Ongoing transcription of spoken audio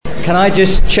Can I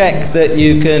just check that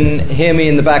you can hear me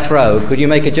in the back row? Could you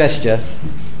make a gesture?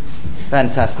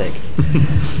 Fantastic.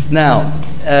 Now,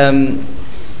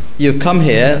 you've come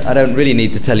here, I don't really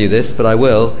need to tell you this, but I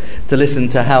will, to listen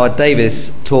to Howard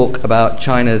Davis talk about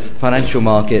China's financial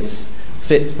markets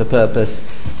fit for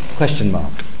purpose, ?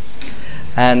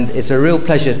 And it's a real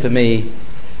pleasure for me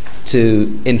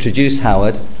to introduce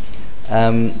Howard.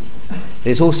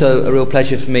 It's also a real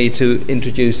pleasure for me to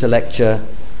introduce a lecture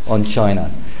on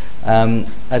China.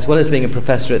 As well as being a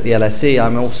professor at the LSE,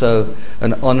 I'm also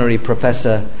an honorary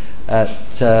professor at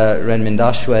Renmin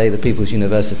Daxue, the People's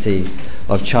University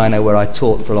of China, where I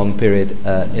taught for a long period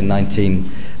in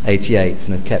 1988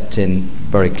 and have kept in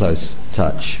very close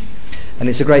touch. And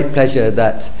it's a great pleasure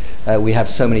that we have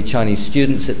so many Chinese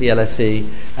students at the LSE,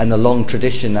 and the long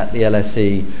tradition at the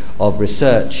LSE of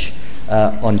research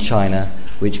on China,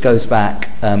 which goes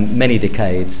back many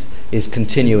decades, is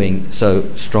continuing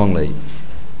so strongly.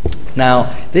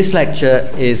 Now, this lecture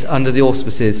is under the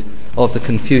auspices of the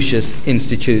Confucius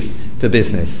Institute for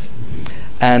Business.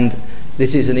 And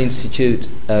this is an institute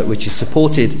which is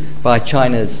supported by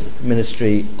China's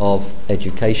Ministry of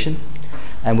Education.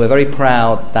 And we're very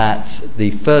proud that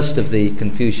the first of the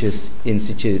Confucius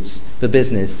Institutes for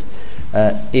Business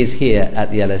is here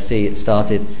at the LSE. It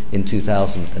started in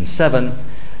 2007,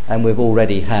 and we've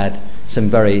already had some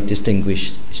very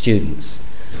distinguished students.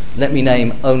 Let me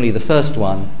name only the first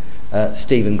one,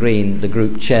 Stephen Green, the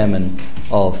group chairman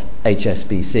of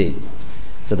HSBC.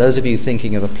 So those of you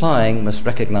thinking of applying must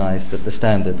recognise that the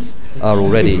standards are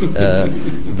already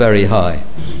very high.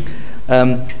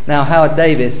 Now, Howard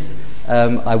Davis,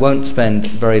 I won't spend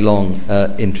very long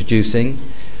introducing,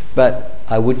 but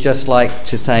I would just like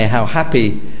to say how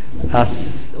happy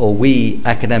us, or we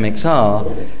academics, are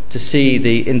to see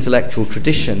the intellectual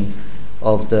tradition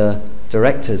of the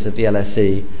directors of the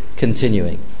LSE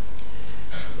continuing.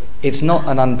 It's not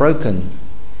an unbroken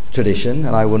tradition,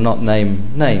 and I will not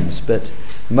name names, but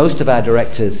most of our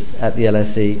directors at the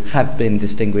LSE have been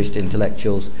distinguished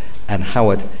intellectuals, and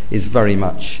Howard is very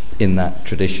much in that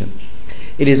tradition.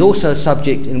 It is also a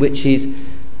subject in which he's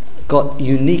got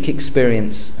unique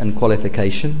experience and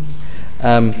qualification.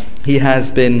 He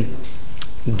has been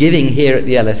giving here at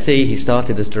the LSE. He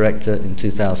started as director in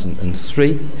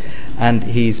 2003, and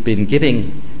he's been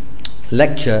giving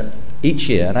lecture each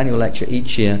year, an annual lecture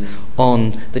each year,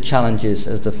 on the challenges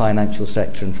of the financial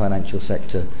sector and financial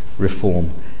sector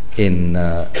reform in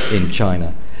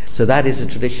China. So that is a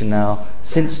tradition now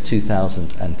since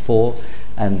 2004,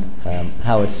 and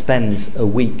Howard spends a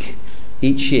week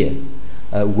each year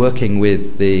working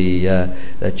with the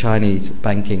Chinese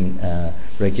Banking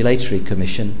Regulatory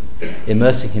Commission,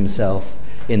 immersing himself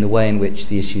in the way in which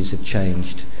the issues have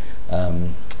changed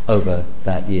over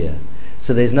that year.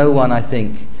 So there's no one, I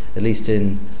think, at least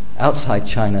in outside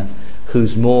China,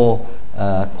 who's more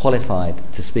qualified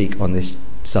to speak on this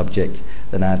subject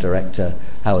than our director,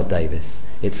 Howard Davis.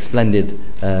 It's splendid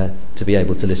to be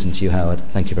able to listen to you, Howard.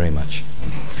 Thank you very much.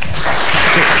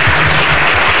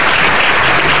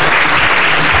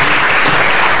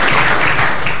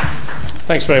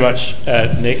 Thanks very much,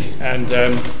 Nick. And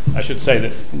I should say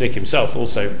that Nick himself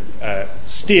also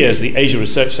steers the Asia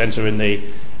Research Centre in the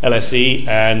LSE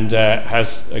and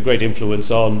has a great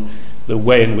influence on the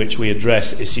way in which we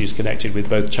address issues connected with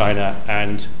both China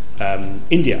and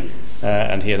India.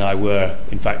 And he and I were,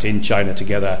 in fact, in China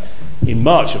together in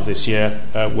March of this year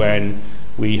when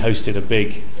we hosted a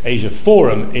big Asia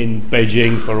forum in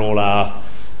Beijing for all our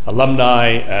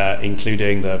alumni,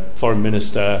 including the foreign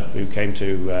minister who came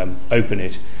to open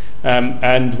it.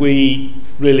 And we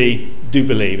really do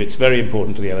believe it's very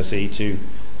important for the LSE to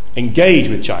engage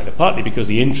with China, partly because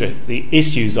the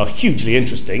issues are hugely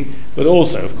interesting, but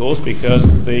also, of course,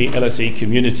 because the LSE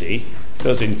community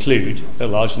does include a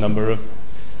large number of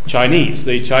Chinese.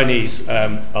 The Chinese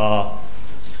are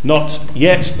not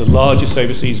yet the largest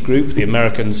overseas group. The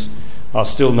Americans are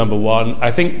still number one.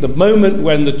 I think the moment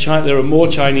when there are more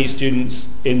Chinese students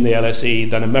in the LSE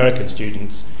than American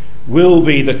students will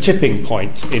be the tipping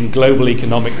point in global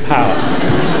economic power.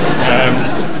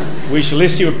 We shall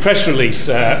issue a press release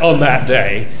on that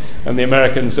day, and the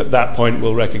Americans at that point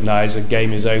will recognise the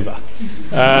game is over.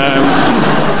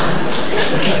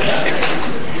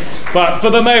 But for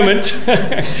the moment,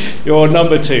 you're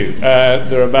number two.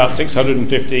 There are about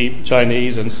 650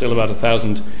 Chinese and still about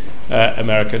 1,000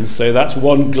 Americans. So that's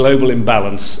one global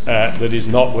imbalance that is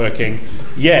not working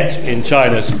yet in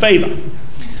China's favour.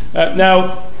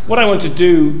 Now, what I want to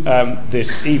do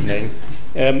this evening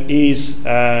is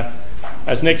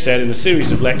as Nick said, in a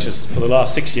series of lectures for the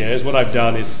last 6 years, what I've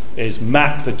done is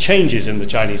map the changes in the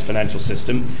Chinese financial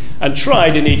system and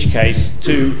tried in each case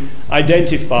to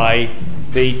identify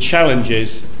the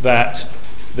challenges that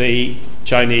the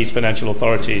Chinese financial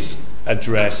authorities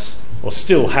address or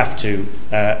still have to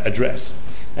address.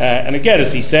 And again,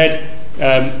 as he said,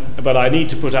 but I need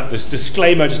to put up this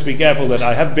disclaimer just to be careful that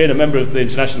I have been a member of the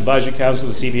International Advisory Council,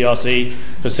 the CBRC,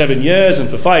 for 7 years, and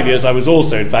for 5 years I was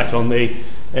also, in fact, on the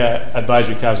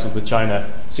Advisory Council of the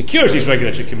China Securities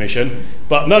Regulatory Commission,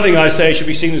 but nothing I say should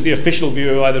be seen as the official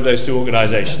view of either of those two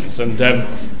organisations. And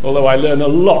although I learn a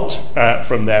lot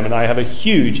from them, and I have a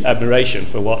huge admiration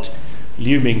for what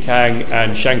Liu Mingkang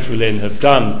and Shang Fulin have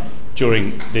done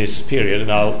during this period,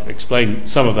 and I'll explain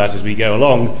some of that as we go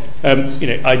along,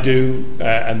 I do,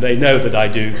 and they know that I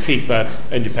do, keep an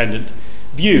independent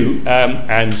view,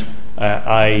 and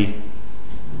I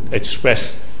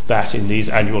express that in these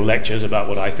annual lectures about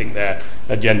what I think their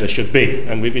agenda should be.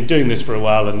 And we've been doing this for a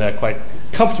while, and they're quite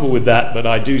comfortable with that, but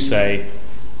I do say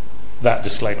that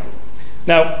disclaimer.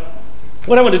 Now,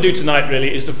 what I want to do tonight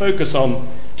really is to focus on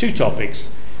two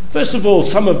topics. First of all,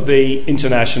 some of the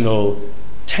international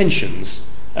tensions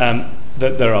that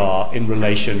there are in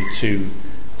relation to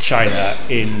China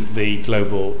in the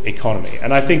global economy.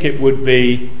 And I think it would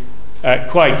be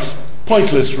quite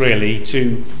pointless, really,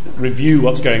 to review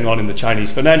what's going on in the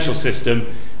Chinese financial system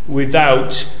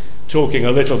without talking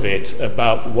a little bit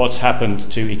about what's happened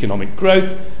to economic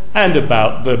growth and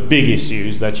about the big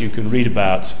issues that you can read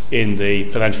about in the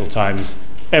Financial Times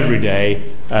every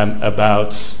day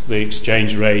about the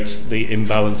exchange rate, the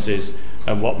imbalances,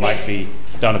 and what might be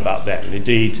done about them. And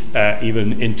indeed,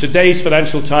 even in today's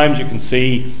Financial Times, you can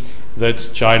see that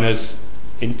China's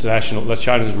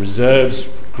reserves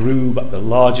grew by the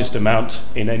largest amount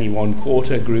in any one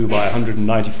quarter, grew by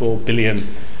 $194 billion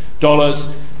to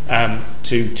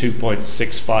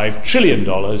 $2.65 trillion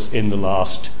in the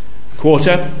last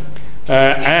quarter.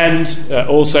 And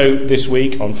also this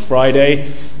week, on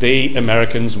Friday, the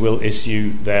Americans will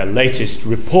issue their latest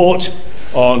report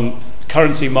on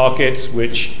currency markets,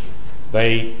 which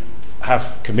they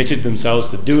have committed themselves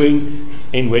to doing,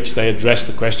 in which they address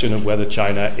the question of whether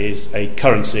China is a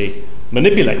currency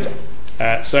manipulator.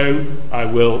 So I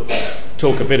will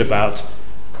talk a bit about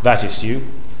that issue.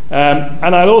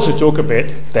 And I'll also talk a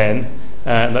bit then,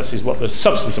 and that is what the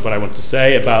substance of what I want to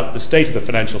say, about the state of the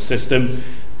financial system,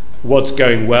 what's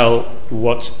going well,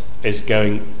 what is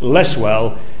going less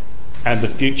well, and the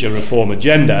future reform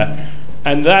agenda.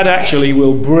 And that actually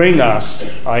will bring us,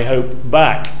 I hope,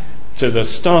 back to the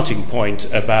starting point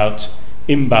about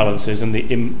imbalances and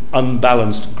the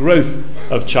unbalanced growth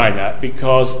of China,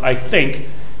 because I think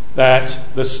that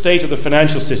the state of the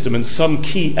financial system and some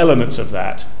key elements of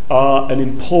that are an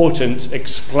important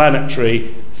explanatory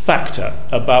factor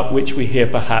about which we hear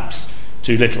perhaps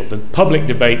too little. The public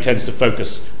debate tends to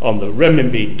focus on the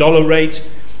renminbi dollar rate,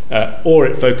 or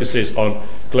it focuses on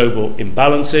global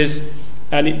imbalances,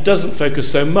 and it doesn't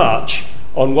focus so much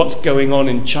on what's going on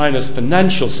in China's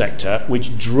financial sector,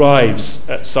 which drives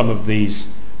some of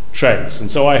these trends.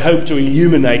 And so I hope to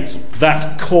illuminate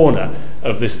that corner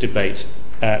of this debate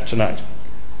tonight.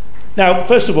 Now,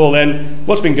 first of all then,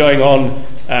 what's been going on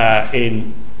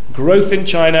in growth in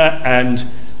China, and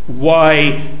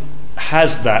why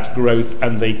has that growth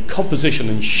and the composition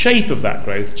and shape of that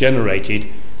growth generated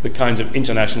the kinds of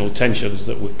international tensions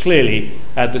that were clearly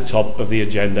at the top of the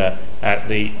agenda at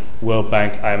the World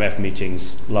Bank IMF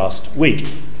meetings last week.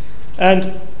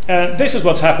 And this is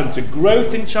what's happened to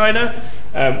growth in China.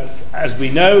 As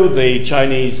we know, the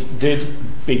Chinese did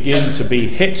begin to be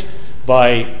hit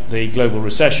by the global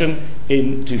recession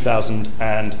in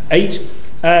 2008,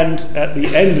 and at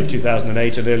the end of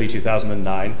 2008 and early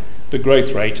 2009, the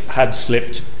growth rate had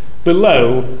slipped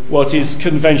below what is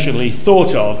conventionally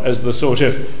thought of as the sort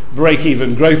of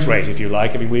break-even growth rate, if you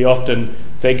like. I mean, we often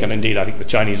think, and indeed I think the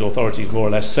Chinese authorities more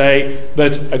or less say,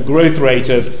 that a growth rate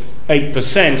of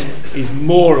 8% is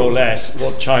more or less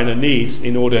what China needs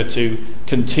in order to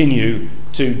continue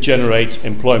to generate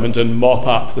employment and mop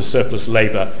up the surplus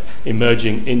labour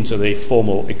emerging into the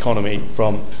formal economy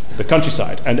from the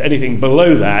countryside. And anything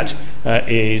below that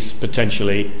is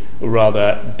potentially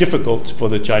rather difficult for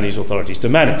the Chinese authorities to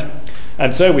manage.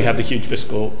 And so we had the huge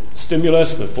fiscal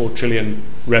stimulus, the 4 trillion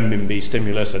renminbi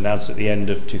stimulus announced at the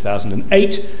end of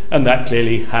 2008, and that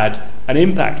clearly had an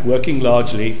impact, working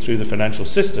largely through the financial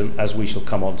system, as we shall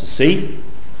come on to see.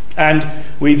 And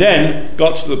we then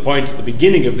got to the point at the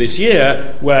beginning of this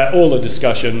year where all the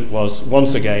discussion was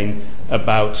once again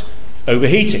about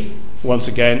overheating, once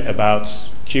again about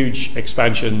huge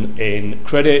expansion in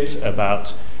credit,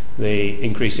 about the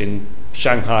increase in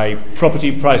Shanghai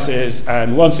property prices,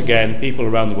 and once again, people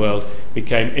around the world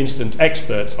became instant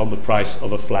experts on the price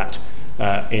of a flat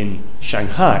in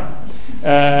Shanghai.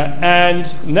 And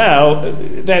now,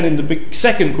 then in the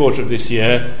second quarter of this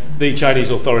year, the Chinese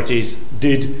authorities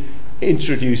did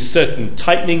introduce certain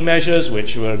tightening measures,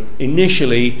 which were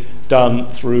initially done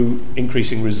through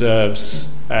increasing reserves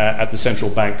at the central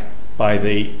bank by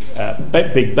the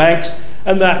big banks,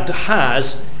 and that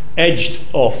has edged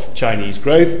off Chinese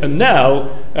growth. And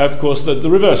now, of course, the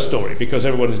reverse story, because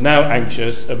everyone is now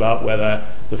anxious about whether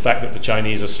the fact that the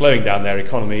Chinese are slowing down their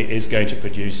economy is going to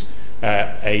produce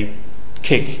a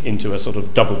kick into a sort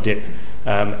of double dip,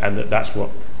 and that's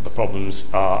what the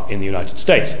problems are in the United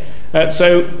States.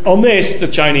 So on this, the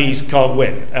Chinese can't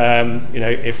win.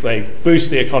 If they boost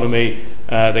the economy,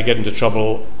 they get into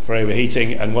trouble for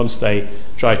overheating, and once they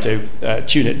try to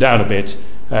tune it down a bit,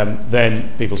 then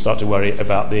people start to worry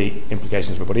about the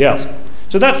implications for everybody else.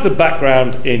 So that's the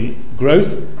background in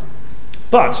growth.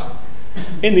 But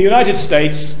in the United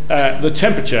States, the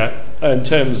temperature in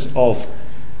terms of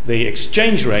the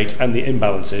exchange rate and the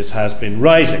imbalances has been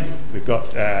rising. We've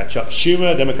got Chuck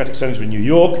Schumer, Democratic Senator in New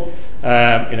York,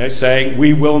 saying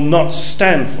we will not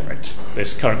stand for it,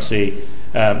 this currency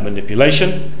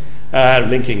manipulation,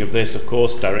 linking of this, of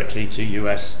course, directly to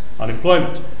US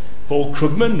unemployment. Paul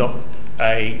Krugman, not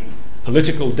a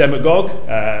political demagogue,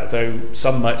 though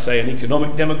some might say an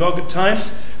economic demagogue at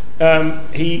times,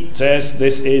 he says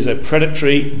this is a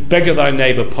predatory,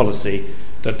 beggar-thy-neighbour policy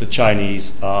that the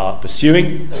Chinese are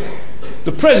pursuing.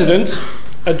 The president,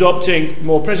 adopting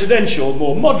more presidential,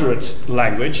 more moderate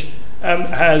language,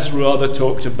 has rather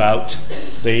talked about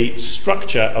the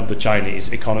structure of the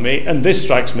Chinese economy, and this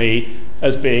strikes me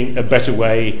as being a better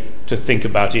way to think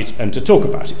about it and to talk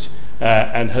about it,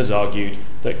 and has argued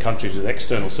that countries with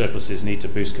external surpluses need to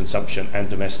boost consumption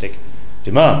and domestic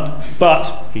demand. But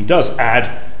he does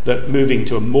add that moving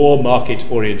to a more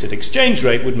market-oriented exchange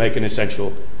rate would make an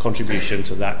essential contribution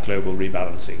to that global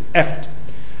rebalancing effort.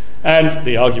 And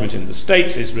the argument in the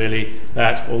States is really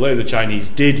that although the Chinese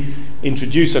did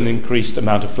introduce an increased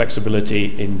amount of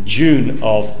flexibility in June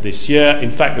of this year, in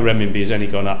fact the renminbi has only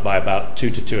gone up by about 2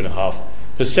 to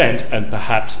 2.5%, and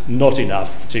perhaps not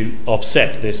enough to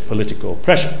offset this political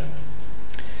pressure.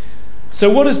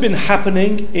 So what has been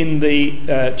happening in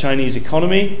the Chinese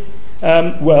economy?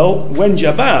 Wen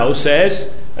Jiabao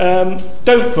says,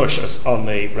 don't push us on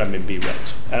the renminbi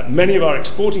rate. Many of our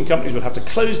exporting companies would have to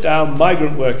close down,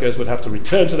 migrant workers would have to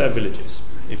return to their villages.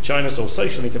 If China saw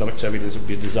social and economic turbulence, it would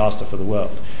be a disaster for the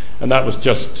world. And that was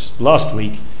just last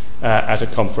week at a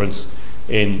conference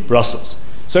in Brussels.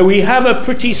 So we have a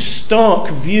pretty stark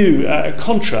view, a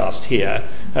contrast here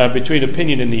between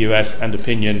opinion in the US and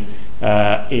opinion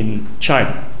in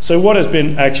China. So what has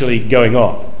been actually going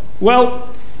on? Well,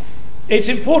 it's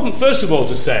important, first of all,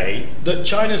 to say that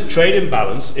China's trade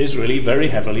imbalance is really very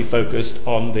heavily focused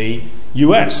on the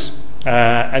US.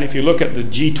 And if you look at the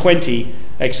G20,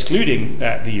 excluding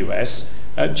the US,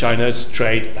 China's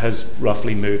trade has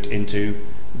roughly moved into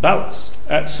balance.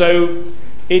 So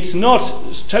it's not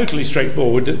totally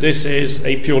straightforward that this is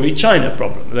a purely China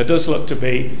problem. There does look to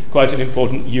be quite an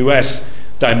important US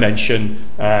dimension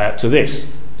to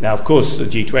this. Now, of course, the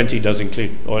G20 does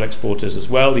include oil exporters as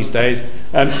well these days,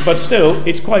 but still,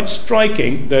 it's quite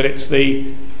striking that it's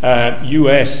the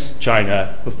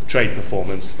US-China trade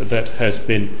performance that has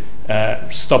been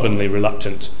stubbornly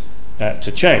reluctant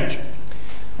to change.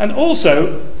 And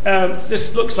also,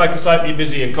 this looks like a slightly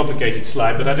busy and complicated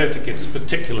slide, but I don't think it's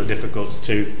particularly difficult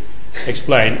to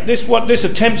explain. What this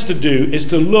attempts to do is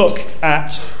to look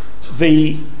at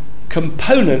the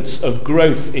components of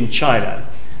growth in China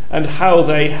and how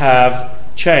they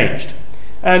have changed.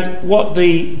 And what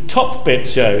the top bit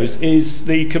shows is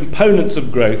the components of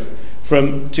growth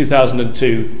from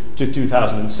 2002 to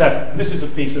 2007. This is a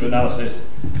piece of analysis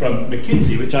from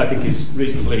McKinsey, which I think is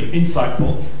reasonably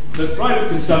insightful. The private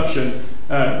consumption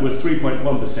was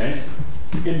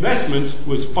 3.1%, investment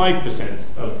was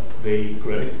 5% of the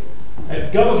growth,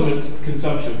 government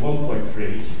consumption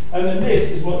 1.3%, and then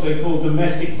this is what they call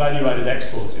domestic value-added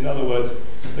exports. In other words,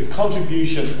 the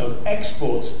contribution of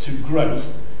exports to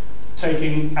growth,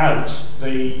 taking out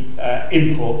the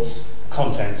imports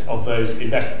content of those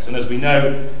investments. And as we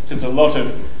know, since a lot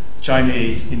of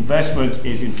Chinese investment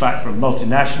is in fact from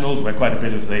multinationals, where quite a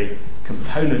bit of the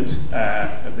component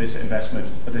of this investment,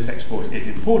 of this export, is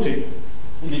imported,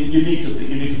 you need to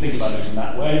think about it in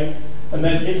that way. And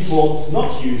then imports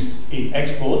not used in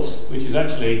exports, which is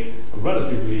actually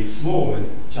relatively small in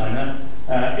China,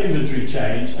 inventory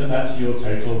change, and that's your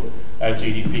total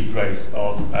GDP growth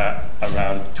of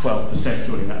around 12%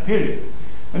 during that period.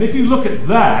 And if you look at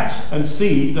that and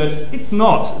see that it's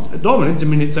not dominant, I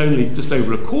mean, it's only just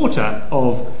over a quarter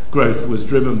of growth was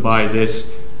driven by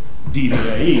this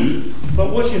DVAE,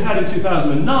 but what you had in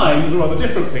 2009 was a rather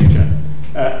different picture,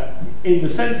 in the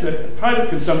sense that private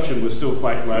consumption was still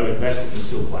quite low, investment was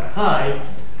still quite high,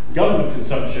 government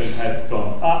consumption had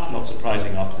gone up, not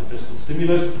surprising after the fiscal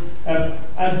stimulus,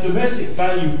 and domestic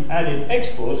value-added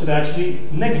exports had actually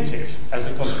negative as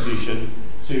a contribution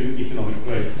to economic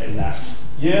growth in that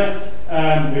year,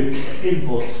 with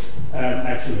imports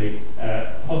actually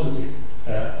positive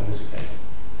on this occasion.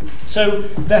 So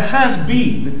there has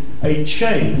been a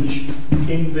change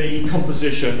in the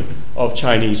composition of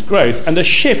Chinese growth and a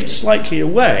shift slightly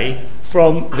away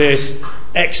from this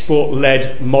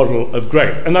export-led model of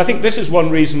growth. And I think this is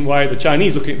one reason why the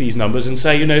Chinese look at these numbers and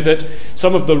say, that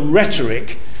some of the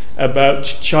rhetoric about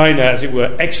China, as it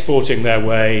were, exporting their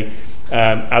way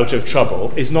out of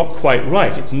trouble is not quite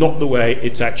right. It's not the way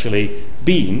it's actually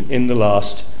been in the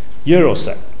last year or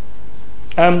so.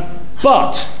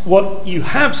 But what you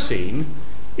have seen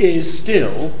is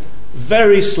still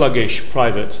very sluggish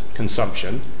private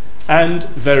consumption and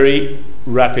very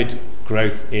rapid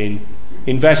growth in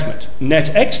investment.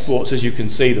 Net exports, as you can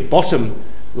see, the bottom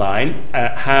line,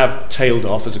 have tailed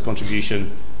off as a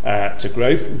contribution to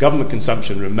growth. Government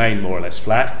consumption remained more or less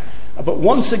flat. But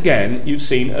once again, you've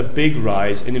seen a big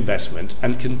rise in investment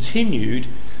and continued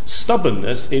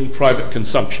stubbornness in private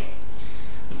consumption,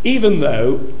 even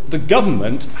though the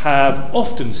government have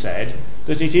often said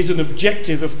that it is an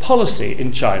objective of policy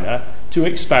in China to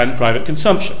expand private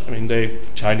consumption. I mean, the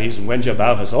Chinese, and Wen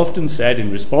Jiabao has often said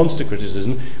in response to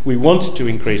criticism, we want to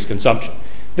increase consumption.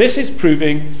 This is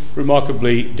proving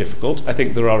remarkably difficult. I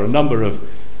think there are a number of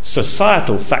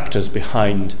societal factors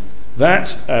behind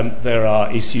that. There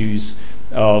are issues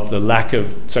of the lack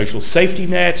of social safety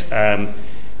net,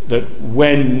 that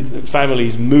when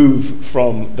families move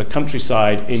from the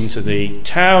countryside into the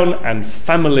town and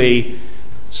family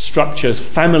structures,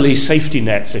 family safety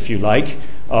nets, if you like,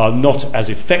 are not as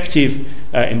effective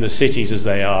in the cities as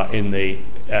they are in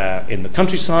the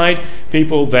countryside.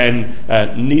 People then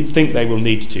think they will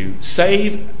need to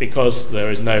save because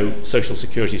there is no social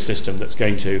security system that's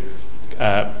going to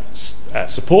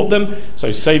support them,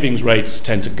 so savings rates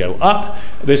tend to go up.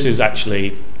 This is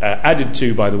actually added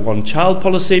to by the one-child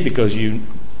policy because you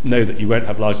know that you won't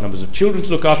have large numbers of children to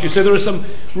look after you. So there are some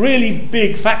really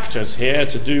big factors here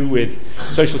to do with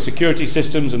social security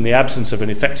systems and the absence of an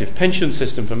effective pension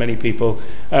system for many people,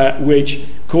 which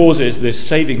causes this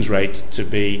savings rate to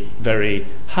be very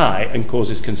high and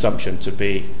causes consumption to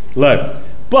be low.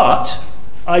 But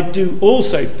I do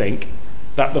also think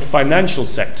that the financial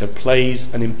sector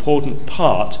plays an important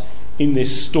part in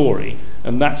this story,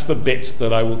 and that's the bit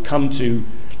that I will come to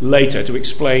later to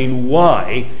explain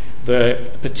why the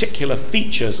particular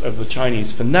features of the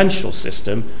Chinese financial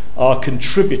system are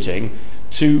contributing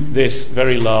to this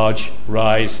very large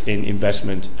rise in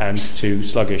investment and to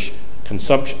sluggish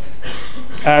consumption.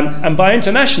 And by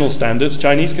international standards,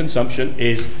 Chinese consumption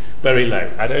is very low,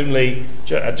 at only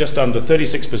just under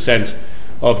 36%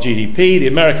 of GDP. The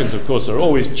Americans, of course, are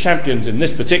always champions in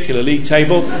this particular league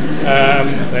table.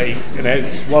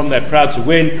 It's one they're proud to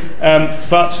win.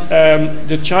 But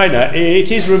the China,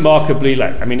 it is remarkably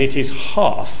low. I mean, it is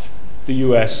half the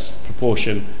US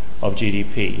proportion of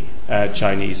GDP,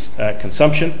 Chinese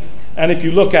consumption. And if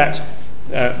you look at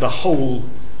the whole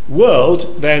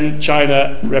world, then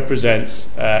China represents,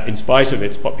 in spite of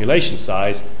its population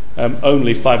size,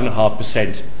 only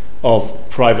 5.5% of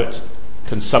private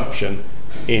consumption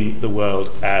in the world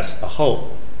as a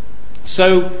whole.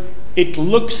 So it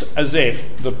looks as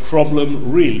if the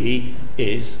problem really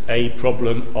is a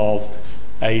problem of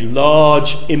a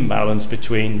large imbalance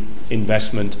between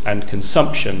investment and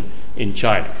consumption in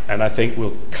China. And I think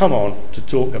we'll come on to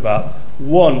talk about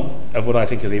one of what I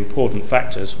think are the important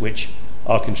factors which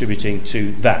are contributing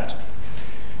to that.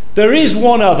 There is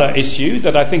one other issue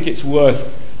that I think it's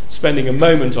worth spending a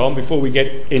moment on before we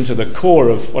get into the core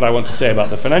of what I want to say about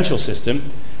the financial system,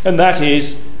 and that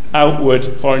is outward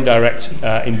foreign direct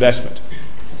investment.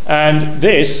 And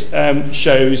this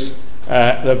shows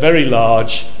the very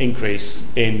large increase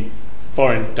in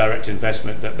foreign direct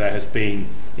investment that there has been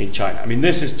in China. I mean,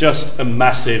 this is just a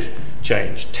massive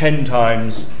change, 10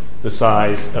 times the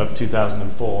size of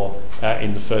 2004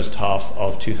 in the first half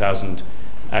of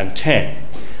 2010.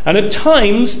 And at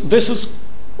times, this has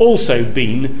also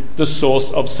been the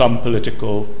source of some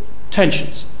political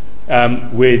tensions,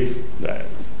 with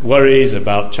worries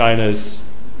about China's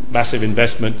massive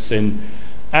investments in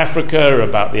Africa,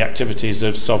 about the activities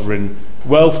of sovereign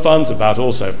wealth funds, about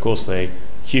also, of course, the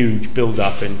huge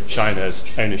build-up in China's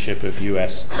ownership of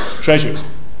US treasuries.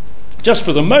 Just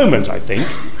for the moment, I think,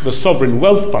 the sovereign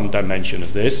wealth fund dimension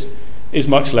of this is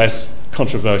much less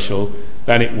controversial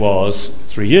than it was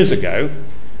 3 years ago,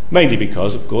 mainly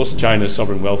because, of course, China's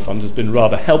sovereign wealth fund has been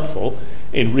rather helpful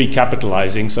in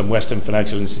recapitalizing some Western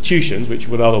financial institutions which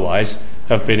would otherwise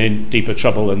have been in deeper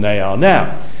trouble than they are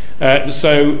now.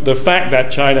 So the fact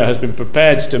that China has been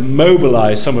prepared to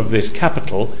mobilize some of this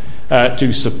capital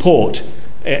to support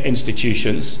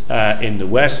institutions in the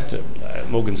West,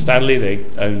 Morgan Stanley, they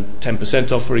own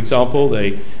 10% of, for example,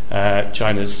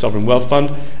 China's sovereign wealth fund,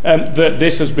 that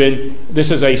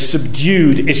this is a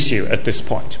subdued issue at this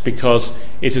point because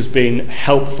it has been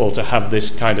helpful to have this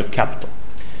kind of capital.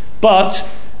 But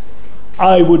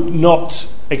I would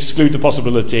not exclude the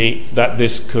possibility that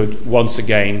this could once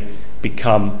again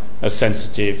become a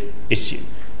sensitive issue,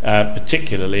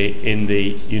 particularly in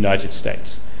the United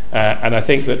States. And I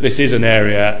think that this is an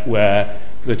area where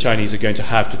the Chinese are going to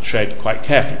have to tread quite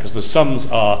carefully because the sums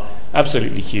are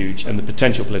absolutely huge and the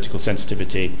potential political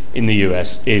sensitivity in the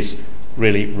US is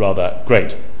really rather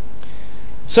great.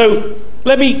 So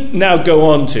let me now go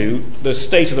on to the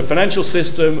state of the financial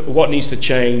system, what needs to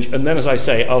change, and then, as I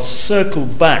say, I'll circle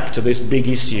back to this big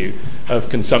issue of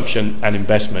consumption and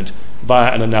investment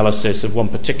via an analysis of one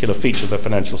particular feature of the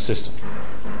financial system.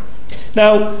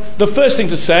 Now, the first thing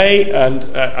to say, and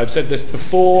I've said this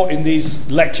before in these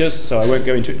lectures, so I won't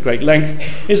go into it at great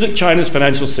length, is that China's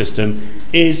financial system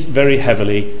is very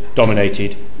heavily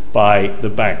dominated by the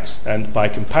banks. And by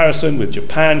comparison with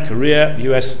Japan, Korea,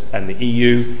 the US, and the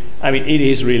EU, I mean, it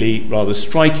is really rather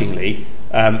strikingly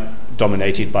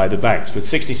dominated by the banks, with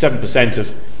 67%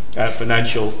 of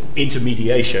financial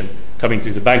intermediation coming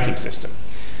through the banking system.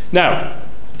 Now,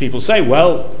 people say,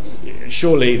 well,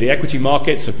 surely the equity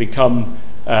markets have become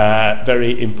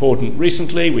very important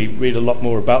recently. We read a lot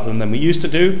more about them than we used to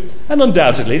do. And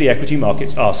undoubtedly, the equity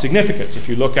markets are significant. If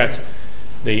you look at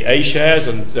the A shares,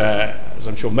 and as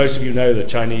I'm sure most of you know, the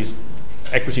Chinese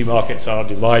equity markets are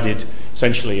divided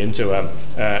essentially into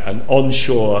an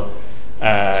onshore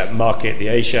market, the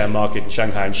A-share market in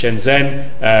Shanghai and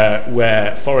Shenzhen,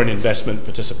 where foreign investment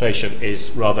participation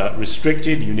is rather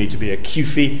restricted. You need to be a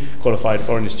QFI, qualified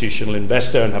foreign institutional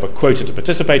investor, and have a quota to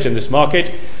participate in this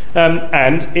market.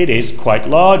 And it is quite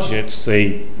large. It's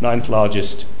the 9th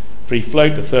largest free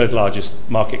float, the 3rd largest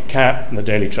market cap, and the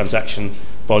daily transaction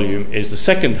volume is the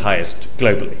 2nd highest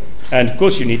globally. And of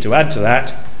course, you need to add to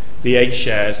that the H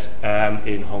shares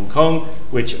in Hong Kong,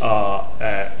 which are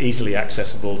easily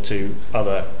accessible to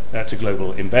to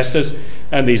global investors,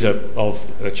 and these are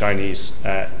of the Chinese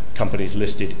companies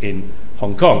listed in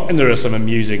Hong Kong. And there are some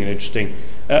amusing and interesting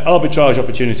arbitrage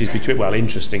opportunities between, well,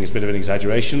 interesting is a bit of an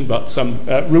exaggeration, but some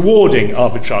rewarding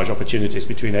arbitrage opportunities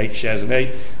between H shares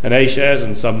and A shares,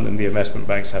 and some in the investment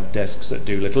banks have desks that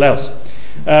do little else.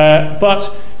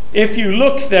 But if you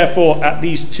look, therefore, at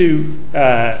these two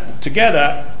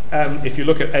together, if you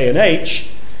look at A and H,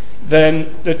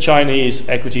 then the Chinese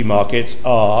equity markets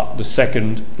are the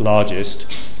 2nd largest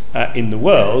in the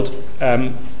world,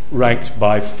 ranked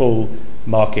by full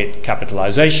market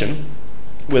capitalization,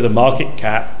 with a market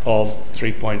cap of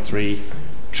 3.3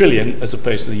 trillion as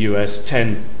opposed to the US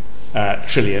 10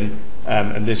 trillion,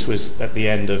 and this was at the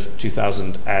end of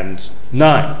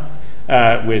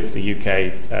 2009, with the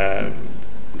UK,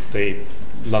 the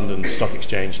London Stock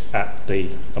Exchange at the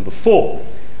number 4.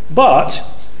 But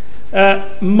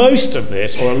most of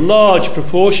this, or a large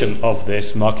proportion of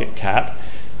this market cap,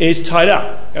 is tied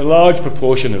up. A large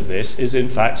proportion of this is in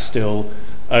fact still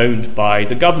owned by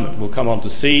the government. We'll come on to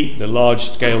see the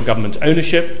large-scale government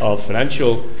ownership of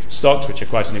financial stocks, which are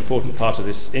quite an important part of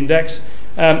this index.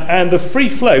 And the free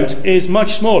float is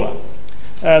much smaller.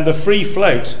 The free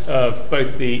float of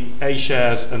both the A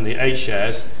shares and the H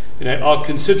shares are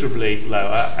considerably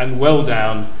lower and well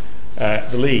down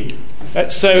the league.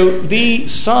 So the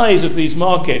size of these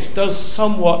markets does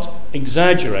somewhat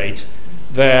exaggerate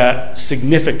their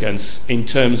significance in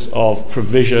terms of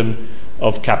provision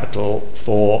of capital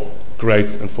for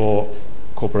growth and for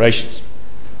corporations.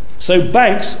 So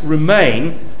banks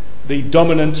remain the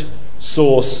dominant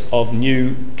source of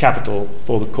new capital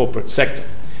for the corporate sector.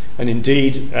 And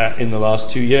indeed, in the last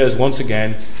 2 years, once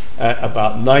again,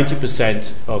 about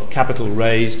 90% of capital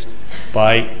raised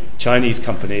by Chinese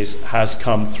companies has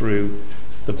come through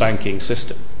the banking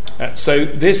system. So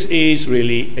this is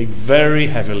really a very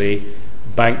heavily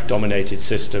bank-dominated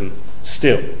system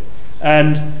still.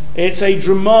 And it's a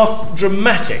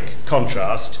dramatic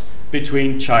contrast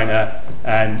between China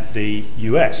and the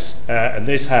US. And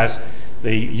this has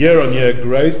the year-on-year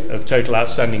growth of total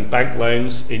outstanding bank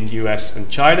loans in US and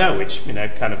China, which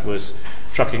kind of was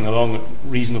trucking along at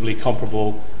reasonably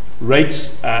comparable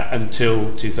rates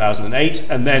until 2008,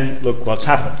 and then look what's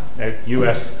happened.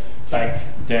 US bank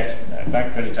debt,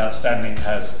 bank credit outstanding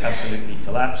has absolutely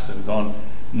collapsed and gone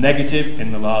negative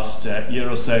in the last year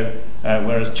or so,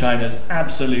 whereas China's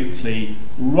absolutely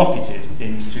rocketed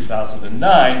in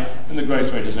 2009, and the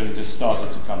growth rate has only just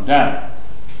started to come down.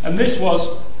 And this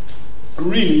was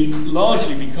really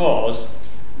largely because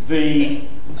the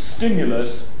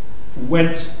stimulus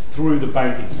went through the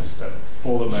banking system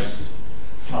for the most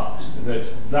part.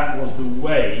 That was the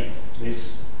way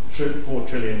this 4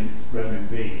 trillion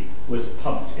renminbi was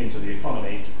pumped into the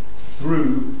economy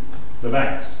through the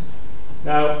banks.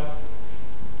 Now,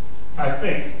 I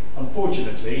think,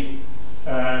 unfortunately,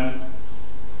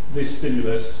 this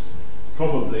stimulus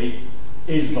probably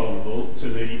is vulnerable to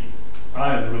the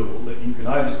iron rule that you can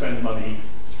either spend money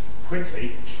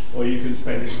quickly or you can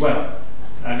spend it well.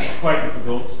 And it's quite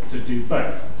difficult to do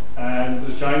both. And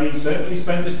the Chinese certainly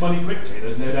spend this money quickly,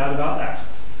 there's no doubt about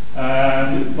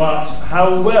that. But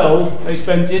how well they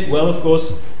spent it, well, of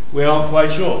course, we aren't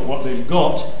quite sure. What they've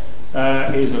got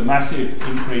is a massive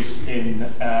increase in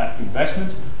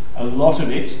investment, a lot of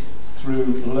it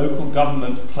through local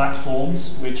government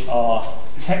platforms, which are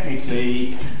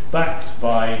technically backed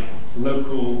by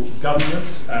local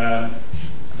governments, though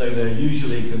they're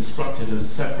usually constructed as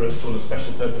separate sort of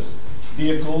special purpose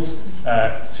vehicles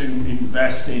to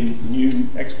invest in new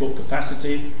export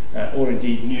capacity or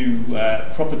indeed new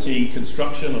property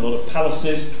construction. A lot of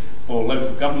palaces for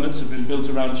local governments have been built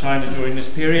around China during this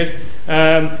period,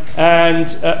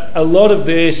 and a lot of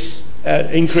this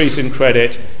increase in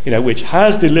credit, which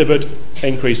has delivered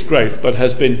increased growth, but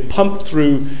has been pumped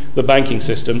through the banking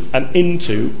system and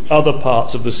into other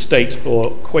parts of the state or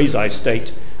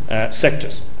quasi-state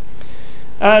sectors.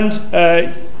 And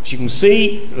as you can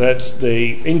see, that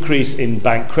the increase in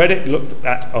bank credit, looked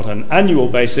at on an annual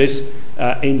basis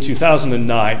in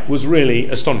 2009, was really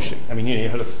astonishing. I mean, you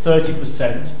had a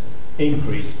 30%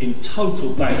 increase in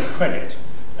total bank credit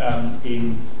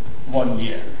in 1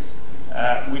 year,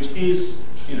 which is,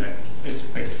 it's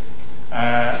big.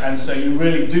 And so you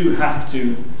really do have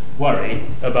to worry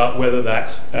about whether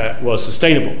that was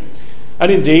sustainable.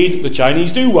 And indeed, the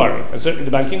Chinese do worry, and certainly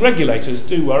the banking regulators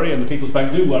do worry, and the People's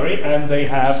Bank do worry, and they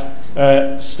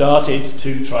have started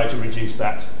to try to reduce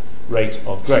that rate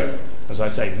of growth. As I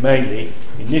say, mainly,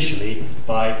 initially,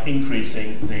 by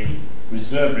increasing the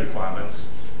reserve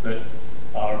requirements that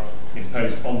are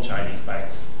imposed on Chinese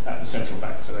banks at the central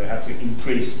bank. So they have to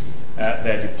increase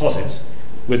their deposits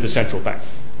with the central bank.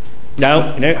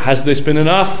 Now, has this been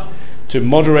enough to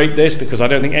moderate this? Because I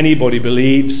don't think anybody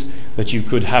believes that you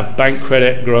could have bank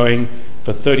credit growing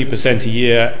for 30% a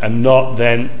year and not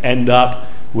then end up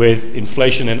with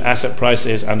inflation in asset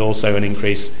prices and also an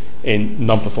increase in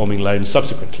non-performing loans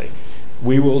subsequently.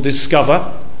 We will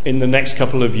discover in the next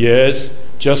couple of years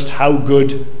just how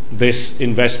good this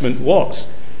investment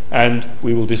was, and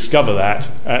we will discover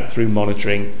that through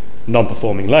monitoring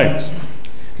non-performing loans.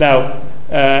 Now,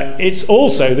 it's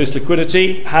also, this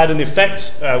liquidity had an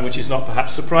effect, which is not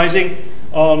perhaps surprising,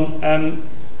 on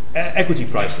equity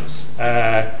prices.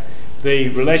 The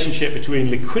relationship between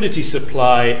liquidity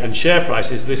supply and share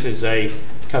prices, this is a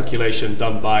calculation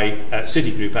done by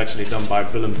Citigroup, actually done by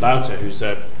Willem Bouter, who's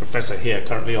a professor here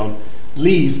currently on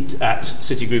leave at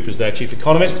Citigroup as their chief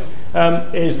economist,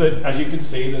 is that, as you can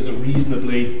see, there's a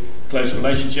reasonably close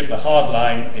relationship. The hard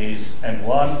line is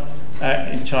M1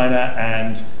 in China,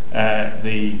 and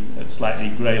the slightly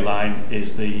grey line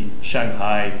is the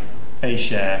Shanghai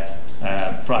A-share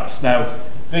price. Now,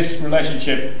 this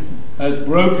relationship has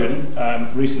broken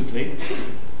recently,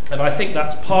 and I think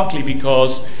that's partly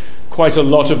because quite a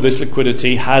lot of this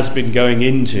liquidity has been going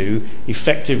into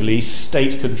effectively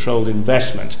state-controlled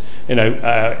investment,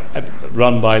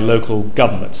 run by local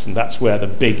governments, and that's where the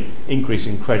big increase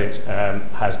in credit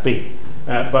has been.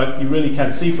 But you really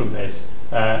can see from this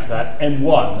that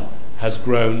M1 has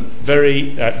grown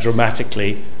very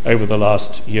dramatically over the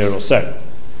last year or so.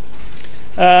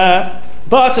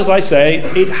 But, as I say,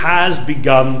 it has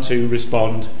begun to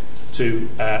respond to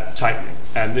tightening.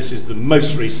 And this is the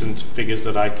most recent figures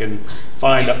that I can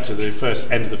find up to the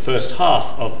end of the first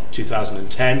half of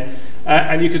 2010.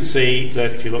 And you can see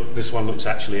that if you look, this one looks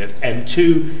actually at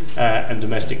M2 and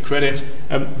domestic credit,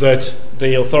 that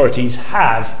the authorities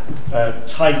have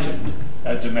tightened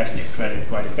domestic credit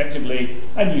quite effectively.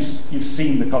 And you've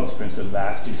seen the consequence of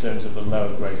that in terms of the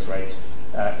lower growth rate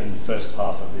in the first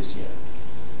half of this year.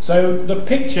 So the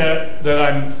picture that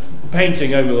I'm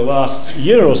painting over the last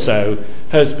year or so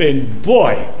has been,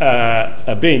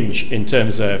 a binge in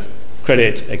terms of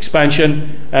credit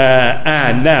expansion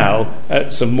and now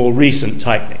some more recent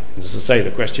tightening. As I say, the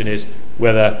question is,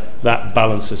 whether that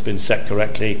balance has been set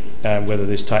correctly, whether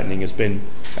this tightening has been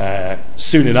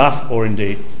soon enough, or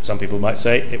indeed some people might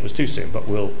say it was too soon, but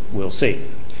we'll see.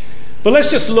 But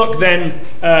let's just look then,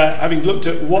 having looked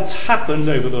at what's happened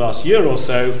over the last year or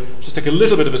so, just take a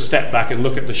little bit of a step back and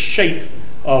look at the shape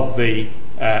of the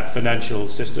financial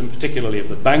system, particularly of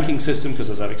the banking system, because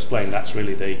as I've explained, that's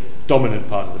really the dominant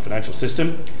part of the financial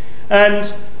system.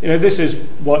 And this is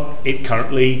what it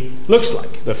currently looks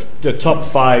like. The top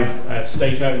 5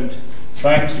 state-owned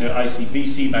banks,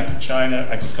 ICBC, Bank of China,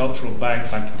 Agricultural Bank,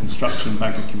 Bank of Construction,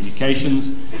 Bank of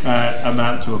Communications,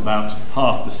 amount to about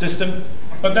half the system.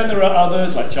 But then there are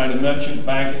others like China Merchant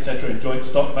Bank, etc., and joint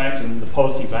stock banks, and the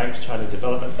policy banks, China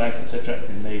Development Bank, etc.,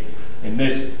 in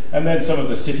this, and then some of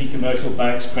the city commercial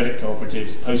banks, credit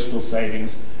cooperatives, postal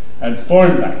savings, and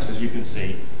foreign banks, as you can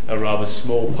see, a rather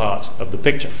small part of the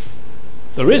picture.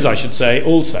 There is, I should say,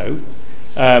 also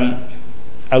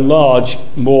a large,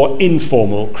 more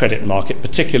informal credit market,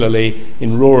 particularly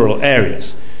in rural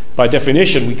areas. By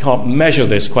definition, we can't measure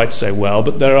this quite so well,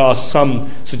 but there are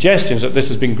some suggestions that this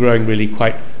has been growing really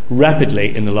quite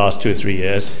rapidly in the last 2 or 3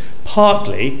 years,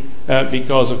 partly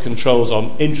because of controls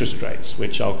on interest rates,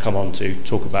 which I'll come on to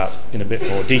talk about in a bit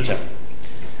more detail.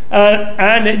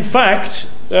 And in fact,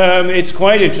 it's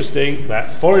quite interesting that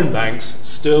foreign banks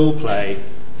still play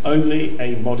only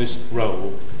a modest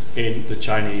role in the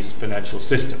Chinese financial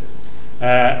system.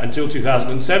 Until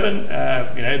 2007,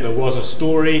 there was a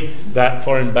story that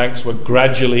foreign banks were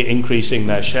gradually increasing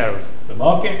their share of the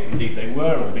market. Indeed, they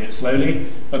were, albeit slowly,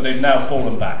 but they've now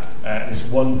fallen back. It's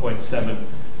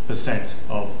 1.7%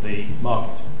 of the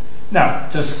market. Now,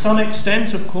 to some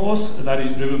extent, of course, that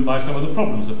is driven by some of the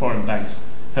problems that foreign banks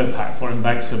have had. Foreign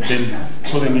banks have been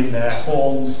pulling in their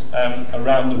horns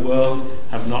around the world,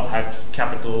 have not had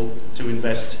capital to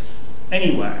invest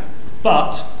anywhere.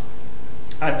 But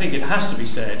I think it has to be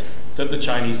said that the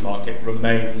Chinese market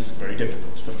remains very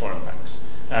difficult for foreign banks.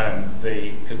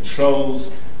 The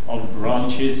controls on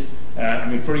branches,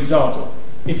 for example,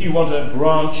 if you want a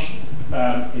branch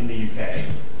in the UK,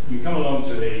 you come along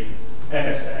to the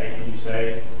FSA and you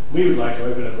say, we would like to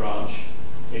open a branch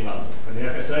in London. And the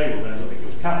FSA will then look at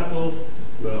your capital,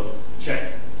 will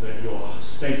check that your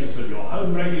status of your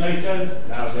home regulator.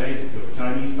 Nowadays, if you're a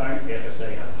Chinese bank, the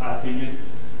FSA has a high opinion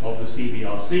of the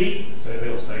CBRC, so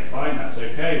they'll say, fine, that's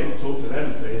okay, we'll talk to them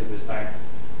and say, is this bank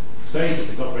safe, is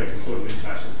it operating according to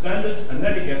international standards, and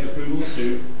then it gets approval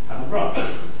to have a branch.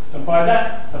 And by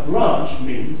that, a branch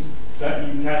means that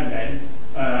you can then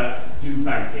do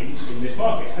banking in this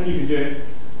market, and you can do it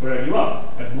wherever you are.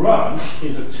 A branch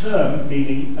is a term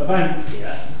meaning a bank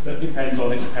here that depends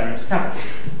on its parent's capital.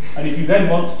 And if you then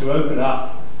want to open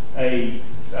up a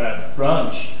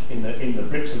branch in the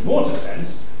bricks and mortar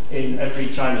sense, in every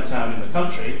Chinatown in the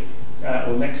country,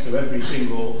 or next to every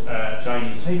single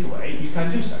Chinese takeaway, you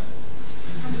can do so.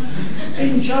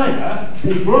 In China,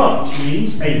 a branch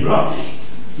means a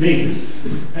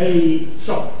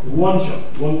shop, one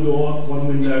door, one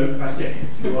window, that's it.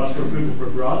 You ask for approval for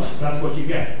a branch, that's what you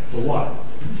get for one.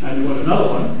 And you want another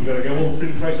one, you've got to go all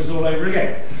through the process all over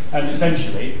again. And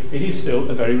essentially, it is still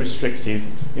a very restrictive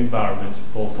environment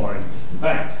for foreign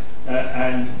banks.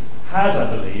 And has,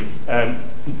 I believe,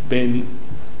 been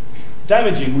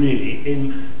damaging really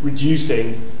in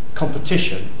reducing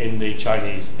competition in the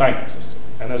Chinese banking system.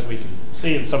 And as we can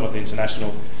see in some of the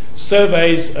international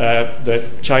surveys, the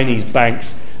Chinese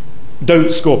banks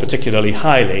don't score particularly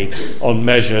highly on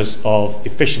measures of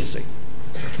efficiency.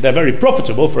 They're very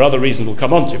profitable for other reasons we'll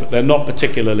come on to, but they're not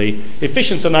particularly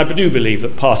efficient, and I do believe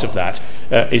that part of that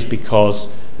is because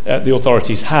the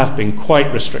authorities have been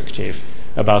quite restrictive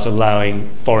about allowing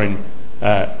foreign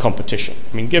competition.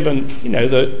 Given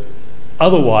the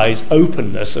otherwise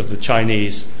openness of the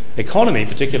Chinese economy,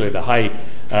 particularly the high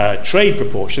trade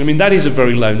proportion, that is a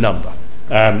very low number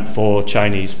for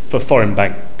foreign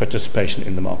bank participation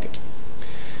in the market.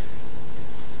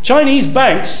 Chinese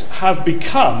banks have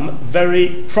become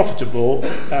very profitable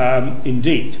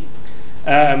indeed.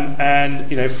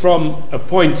 And from a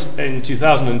point in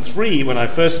 2003 when I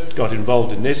first got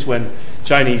involved in this, when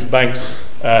Chinese banks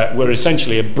were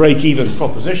essentially a break-even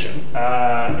proposition.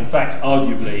 In fact,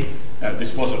 arguably,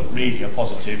 this wasn't really a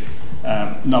positive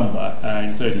number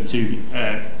in 32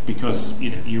 because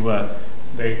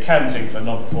the accounting for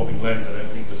non-performing loans, I don't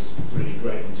think was really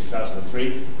great in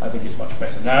 2003. I think it's much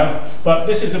better now. But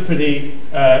this is a pretty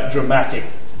dramatic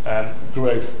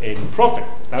growth in profit.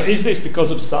 Now, is this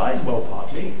because of size? Well,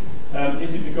 partly.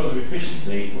 Is it because of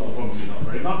efficiency? Well, probably not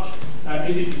very much.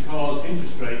 Is it because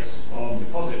interest rates on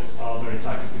deposits are very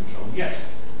tightly controlled?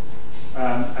 Yes.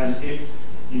 And if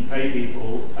you pay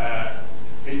people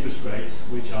interest rates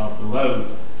which are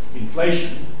below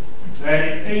inflation,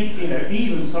 then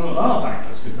even some of our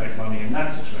bankers could make money in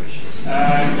that situation.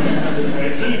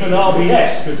 Even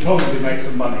RBS could probably make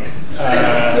some money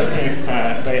if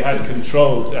they had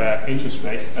controlled interest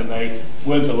rates and they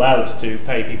weren't allowed to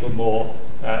pay people more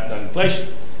than inflation.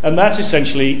 And that's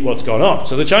essentially what's gone on.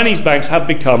 So the Chinese banks have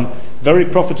become very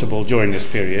profitable during this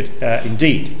period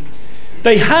indeed.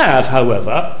 They have,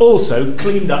 however, also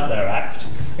cleaned up their act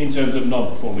in terms of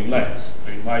non-performing loans.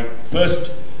 I mean, my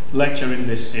first lecture in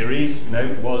this series,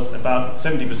 was about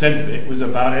 70% of it was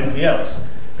about NPLs,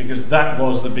 because that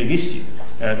was the big issue.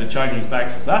 The Chinese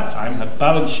banks at that time had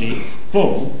balance sheets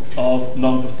full of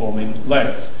non-performing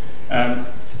loans.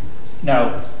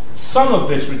 Now, some of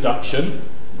this reduction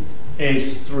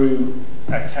is through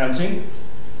accounting,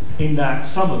 in that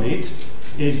some of it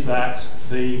is that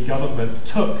the government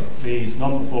took these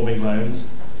non-performing loans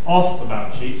off the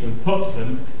balance sheets and put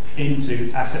them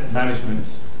into asset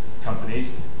management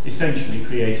companies, essentially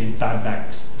creating bad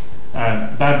banks.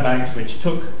 Bad banks which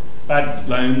took bad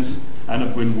loans and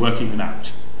have been working them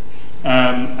out.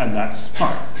 And that's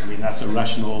fine. I mean, that's a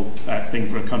rational thing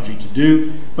for a country to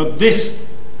do. But this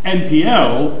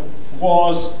NPL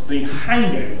was the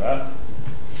hangover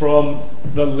from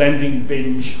the lending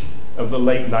binge of the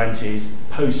late 90s,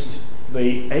 post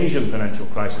the Asian financial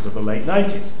crisis of the late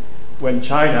 90s, when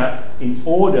China, in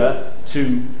order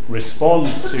to respond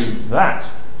to that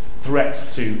threat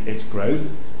to its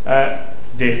growth,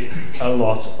 did a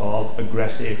lot of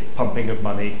aggressive pumping of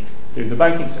money through the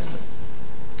banking system.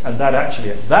 And that actually,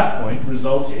 at that point,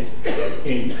 resulted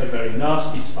in a very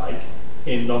nasty spike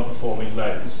in non-performing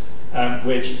loans,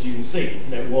 which, as you can see,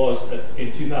 was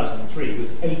in 2003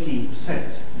 was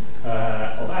 18%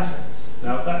 of assets.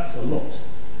 Now, that's a lot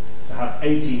to have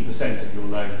 18% of your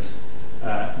loans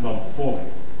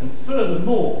non-performing. And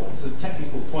furthermore, it's a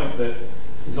technical point that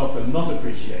is often not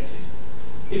appreciated.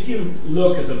 If you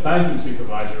look as a banking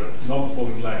supervisor at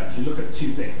non-performing loans, you look at two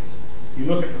things. You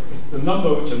look at the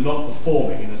number which are not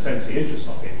performing, in the sense the interest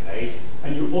not being paid,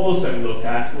 and you also look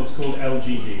at what's called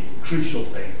LGD, crucial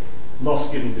thing,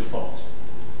 loss given default.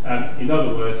 In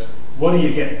other words, what do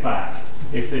you get back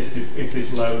if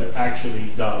this loan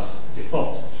actually does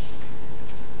default?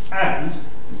 And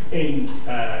in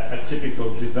a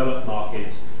typical developed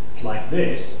market like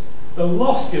this, the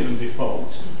loss given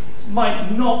default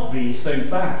might not be so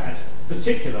bad,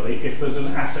 particularly if there's an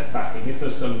asset backing, if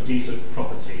there's some decent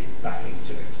property backing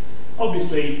to it.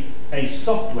 Obviously, a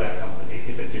software company,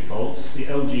 if it defaults, the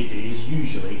LGD is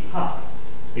usually high,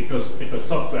 because if a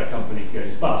software company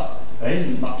goes bust, there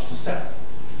isn't much to sell.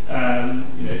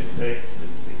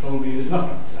 Probably there's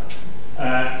nothing to sell.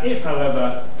 If,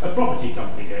 however, a property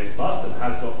company goes bust and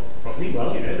has got property,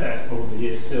 well, there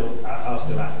probably are still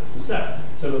assets to sell.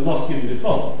 So the loss given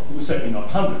default was certainly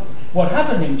not 100. What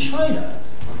happened in China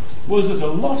was that a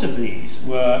lot of these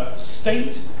were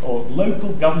state or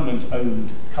local government-owned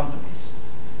companies,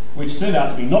 which turned out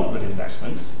to be not good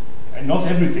investments, and not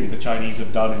everything the Chinese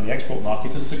have done in the export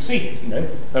market has succeeded.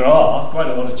 There are quite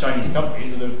a lot of Chinese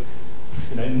companies that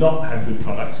have not had good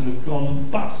products and have gone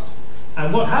bust.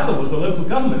 And what happened was the local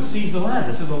government seized the land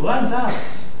and said, the land's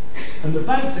ours. And the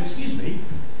banks,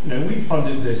 we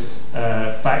funded this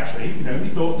factory, we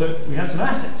thought that we had some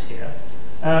assets here,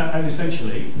 and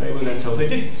essentially they were then told they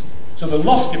didn't. So the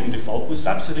loss given default was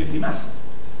absolutely massive,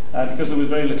 because there was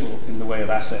very little in the way of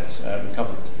assets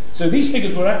recovery. So these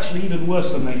figures were actually even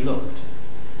worse than they looked.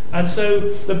 And so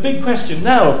the big question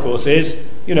now, of course, is,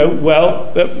 given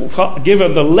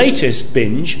the latest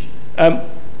binge,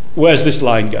 where's this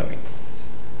line going?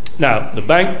 Now, the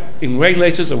banking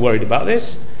regulators are worried about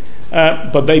this,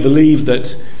 but they believe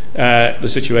that the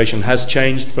situation has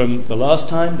changed from the last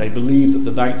time. They believe that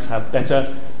the banks have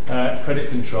better credit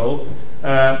control.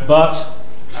 But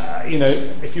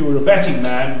if you were a betting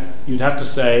man, you'd have to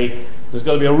say there's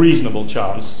got to be a reasonable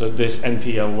chance that this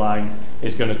NPL line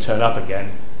is going to turn up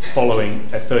again following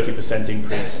a 30%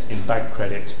 increase in bank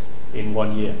credit in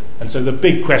 1 year. And so the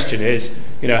big question is,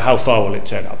 how far will it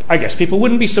turn up? I guess people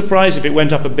wouldn't be surprised if it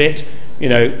went up a bit,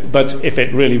 but if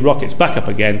it really rockets back up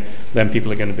again, then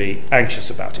people are going to be anxious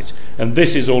about it. And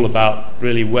this is all about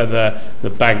really whether the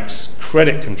bank's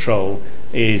credit control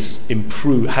has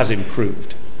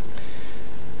improved.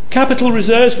 Capital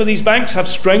reserves for these banks have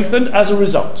strengthened as a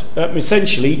result,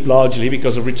 essentially largely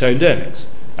because of retained earnings.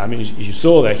 I mean, as you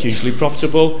saw, they're hugely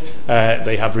profitable,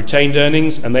 they have retained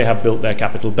earnings, and they have built their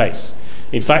capital base.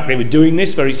 In fact, they were doing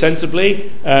this very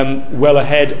sensibly, well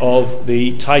ahead of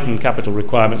the tightened capital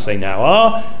requirements they now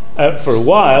are. For a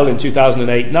while, in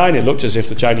 2008-9, it looked as if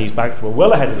the Chinese banks were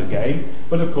well ahead of the game,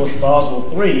 but of course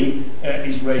Basel III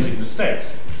is raising the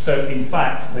stakes. So, in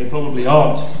fact, they probably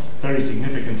aren't very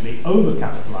significantly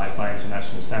overcapitalized by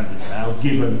international standards now,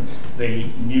 given the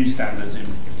new standards in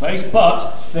place,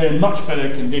 but they're in much better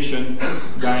condition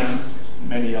than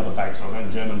many other banks, or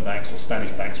than German banks or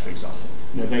Spanish banks, for example.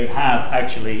 They have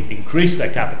actually increased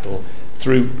their capital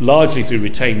largely through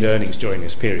retained earnings during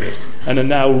this period, and are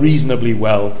now reasonably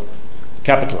well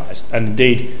capitalized. And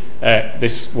indeed,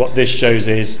 what this shows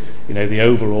is the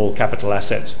overall capital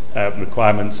asset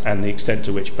requirements and the extent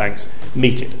to which banks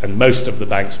meet it. And most of the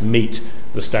banks meet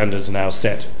the standards now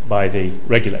set by the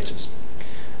regulators.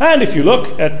 And if you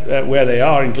look at where they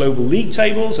are in global league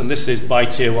tables, and this is by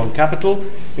Tier 1 capital,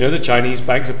 the Chinese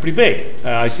banks are pretty big.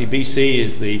 ICBC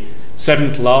is the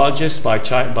 7th largest by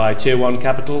Tier 1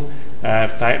 capital,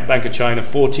 Bank of China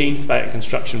 14th, Bank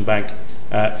Construction Bank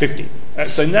 50th.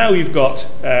 So now you've got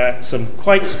some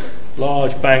quite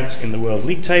large banks in the world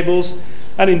league tables,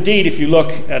 and indeed if you look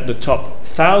at the top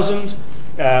 1,000,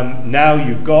 now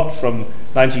you've got from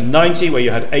 1990, where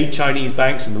you had 8 Chinese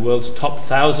banks in the world's top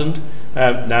 1,000,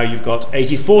 now you've got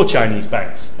 84 Chinese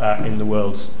banks in the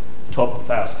world's top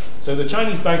 1,000. So the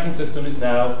Chinese banking system is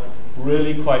now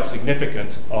really quite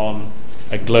significant on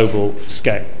a global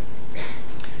scale.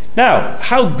 Now,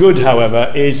 how good,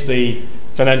 however, is the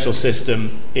financial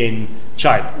system in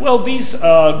China? Well, these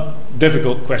are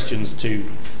difficult questions to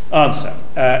answer.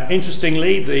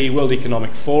 Interestingly, the World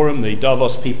Economic Forum, the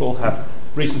Davos people, have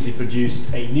recently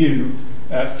produced a new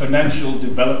financial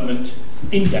development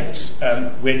index,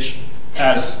 which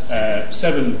has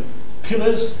 7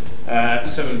 pillars,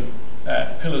 7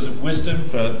 pillars of wisdom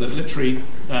for the literary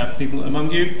people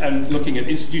among you, and looking at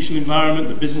institutional environment,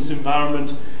 the business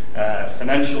environment,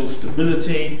 financial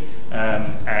stability,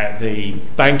 the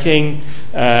banking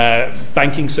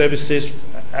services,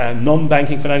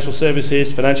 non-banking financial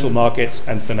services, financial markets,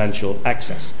 and financial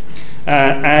access.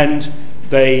 And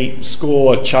they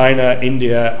score China,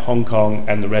 India, Hong Kong,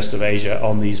 and the rest of Asia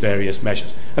on these various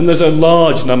measures. And there's a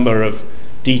large number of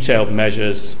detailed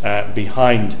measures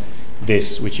behind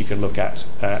this, which you can look at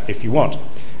if you want.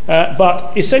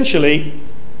 But essentially,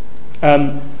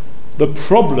 the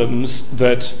problems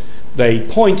that they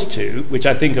point to, which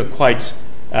I think are quite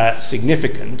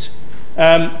significant,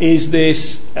 is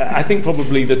this. I think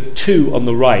probably the 2 on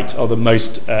the right are the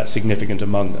most significant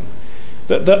among them.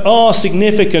 That there are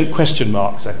significant question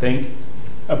marks, I think,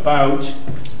 about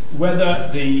whether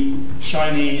the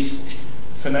Chinese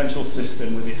financial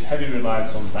system, with its heavy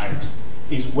reliance on banks,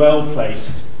 is well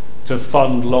placed to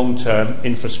fund long-term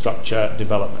infrastructure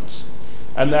developments.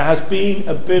 And there has been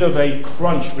a bit of a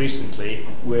crunch recently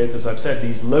with, as I've said,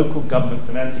 these local government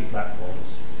financing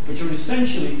platforms, which are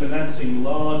essentially financing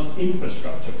large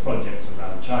infrastructure projects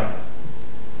around China.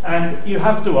 And you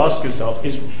have to ask yourself,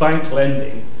 is bank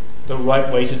lending the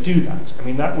right way to do that? I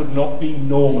mean, that would not be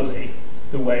normally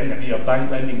the way, maybe a bank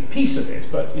lending piece of it,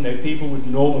 but people would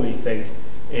normally think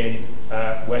in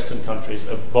Western countries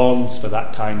of bonds for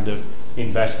that kind of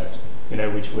investment,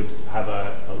 which would have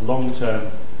a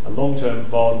long-term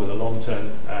bond with a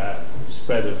long-term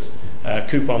spread of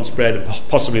coupon spread, and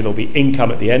possibly there'll be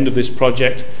income at the end of this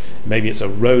project. Maybe it's a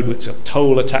road with a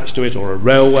toll attached to it, or a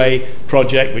railway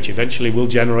project which eventually will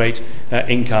generate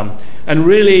income. And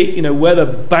really, whether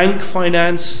bank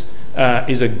finance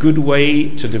is a good way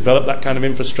to develop that kind of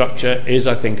infrastructure is,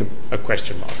 I think, a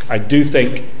question mark. I do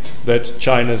think that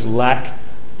China's lack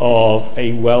of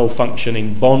a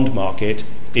well-functioning bond market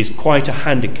is quite a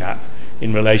handicap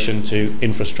in relation to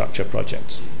infrastructure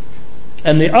projects.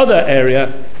 And the other area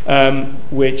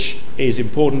which is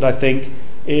important, I think,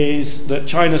 is that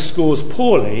China scores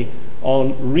poorly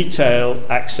on retail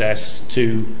access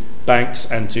to banks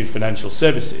and to financial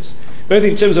services, both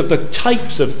in terms of the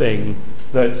types of thing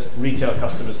that retail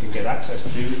customers can get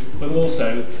access to, but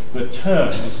also the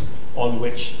terms on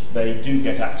which they do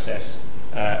get access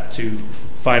to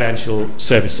financial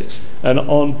services. And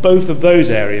on both of those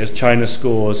areas, China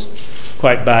scores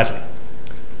quite badly.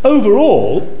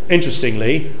 Overall,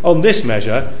 interestingly, on this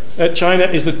measure, China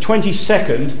is the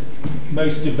 22nd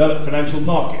most developed financial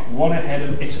market, one ahead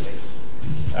of Italy.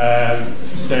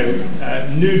 So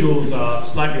noodles are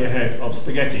slightly ahead of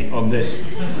spaghetti on this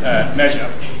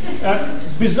measure.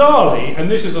 Bizarrely, and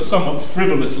this is a somewhat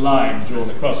frivolous line drawn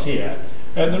across here,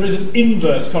 there is an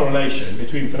inverse correlation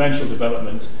between financial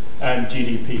development and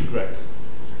GDP growth,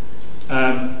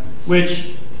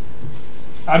 which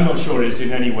I'm not sure is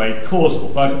in any way causal,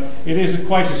 but it is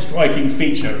quite a striking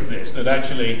feature of this, that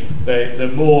actually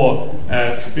the more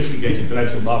sophisticated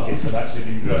financial markets have actually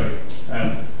been growing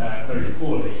very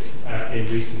poorly in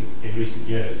recent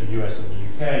years, the US and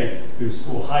the UK, who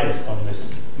score highest on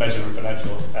this measure of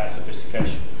financial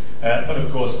sophistication. But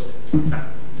of course,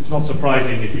 it's not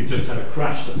surprising if you've just had a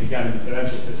crash that began in the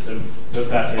financial system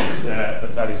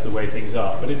that is the way things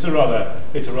are. But it's a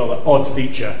rather odd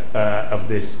feature of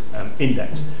this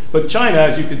index. But China,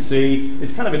 as you can see,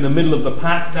 is kind of in the middle of the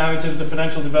pack now in terms of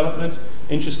financial development.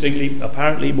 Interestingly,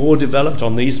 apparently more developed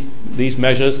on these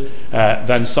measures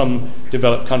than some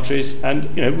developed countries,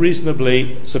 and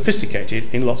reasonably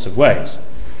sophisticated in lots of ways.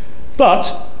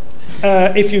 But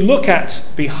if you look at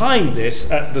behind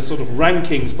this, at the sort of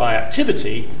rankings by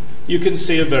activity, you can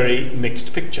see a very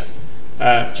mixed picture.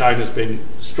 China's been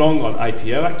strong on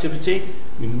IPO activity.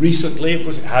 I mean, recently, of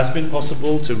course, it has been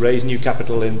possible to raise new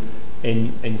capital in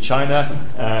China,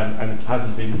 and it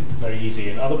hasn't been very easy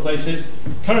in other places.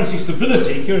 Currency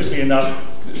stability, curiously enough,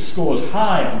 scores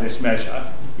high on this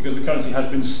measure because the currency has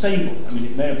been stable. I mean,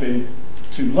 it may have been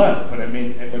too low, but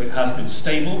it has been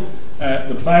stable.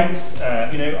 The banks,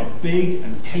 are big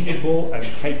and capable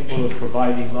of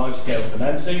providing large-scale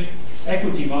financing.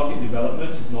 Equity market development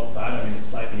is not bad. I mean, it's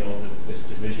slightly odd that this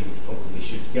division probably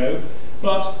should go.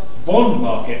 But bond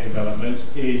market development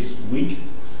is weak.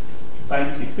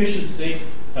 Bank efficiency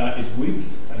is weak,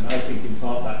 and I think in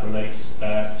part that relates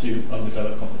to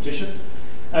undeveloped competition.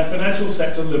 And financial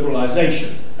sector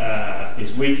liberalisation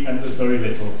is weak, and there's very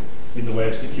little in the way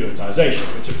of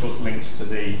securitization, which of course links to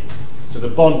the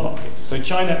bond market. So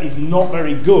China is not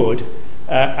very good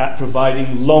at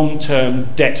providing long-term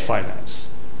debt finance.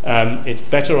 It's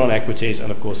better on equities, and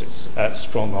of course it's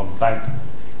strong on bank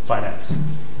finance.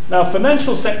 Now,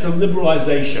 financial sector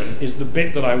liberalisation is the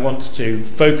bit that I want to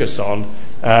focus on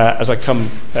as I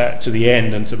come to the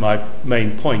end and to my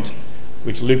main point,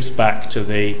 which loops back to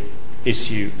the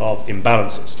issue of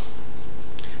imbalances.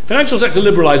 Financial sector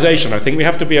liberalisation, I think we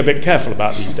have to be a bit careful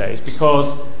about these days,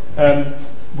 because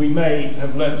we may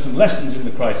have learned some lessons in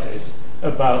the crisis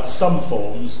about some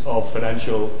forms of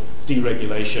financial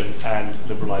deregulation and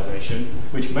liberalisation,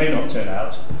 which may not turn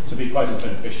out to be quite as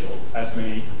beneficial as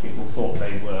many people thought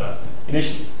they were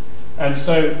initially. And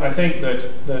so I think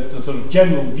that the sort of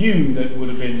general view that would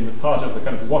have been part of the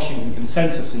kind of Washington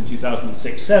consensus in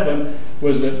 2006-07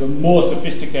 was that the more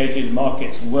sophisticated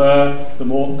markets were, the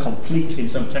more complete in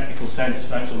some technical sense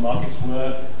financial markets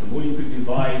were, the more you could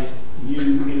devise new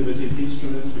innovative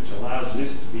instruments which allowed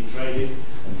risk to be traded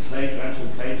and financial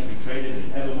claims to be traded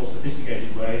in ever more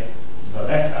sophisticated ways, the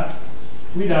better.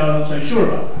 We now are not so sure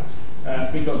about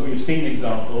that, because we've seen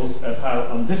examples of how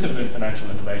undisciplined financial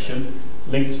innovation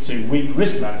linked to weak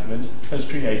risk management has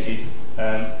created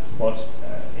what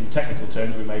in technical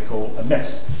terms we may call a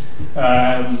mess.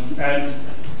 And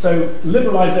so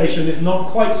liberalisation is not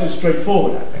quite so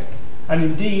straightforward, I think. And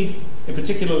indeed,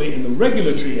 particularly in the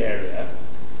regulatory area,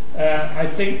 I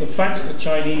think the fact that the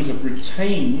Chinese have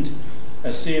retained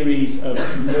a series of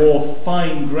more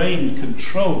fine-grained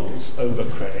controls over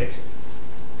credit,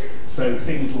 so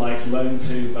things like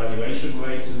loan-to-valuation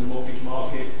rates in the mortgage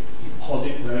market,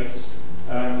 deposit rates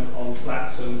on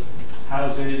flats and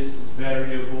houses,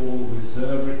 variable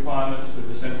reserve requirements with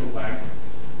the central bank.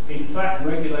 In fact,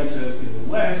 regulators in the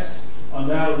West are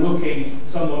now looking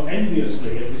somewhat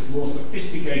enviously at this more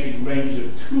sophisticated range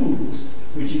of tools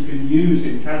which you can use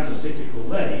in counter-cyclical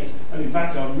ways, and in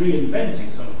fact are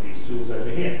reinventing some of these tools over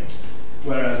here.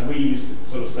 Whereas we used to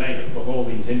sort of say that all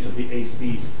these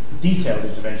detailed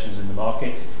interventions in the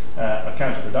markets are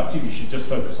counterproductive. You should just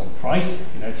focus on price,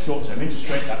 short-term interest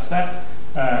rate, that's that,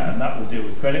 and that will deal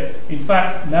with credit. In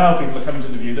fact, now people are coming to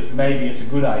the view that maybe it's a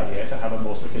good idea to have a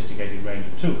more sophisticated range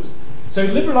of tools. So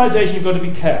liberalisation you've got to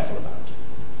be careful about.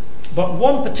 But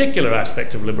one particular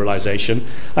aspect of liberalisation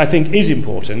I think is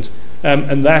important,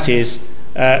 and that is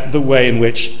the way in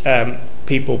which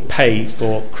people pay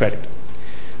for credit.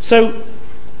 So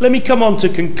let me come on to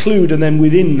conclude, and then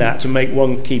within that to make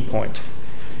one key point.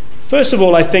 First of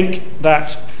all, I think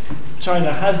that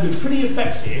China has been pretty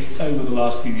effective over the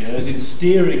last few years in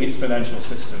steering its financial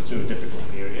system through a difficult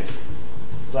period.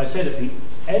 As I said, at the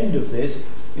end of this,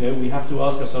 we have to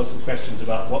ask ourselves some questions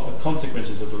about what the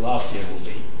consequences of the last year will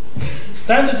be.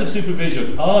 Standards of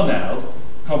supervision are now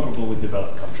comparable with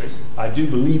developed countries. I do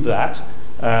believe that,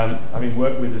 having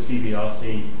worked with the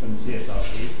CBRC and the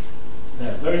CSRC.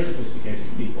 They're very sophisticated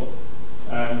people.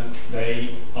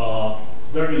 They are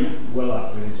very well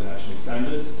up with international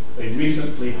standards. They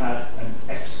recently had an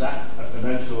FSAP, a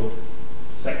financial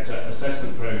sector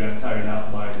assessment program carried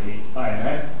out by the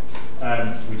IMF,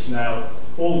 which now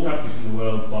all countries in the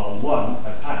world, bar one,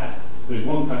 have had. There is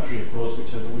one country, of course,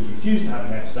 which has always refused to have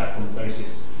an FSAP on the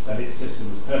basis that its system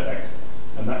was perfect,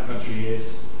 and that country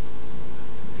is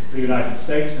the United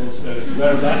States, also known as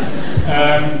aware of that.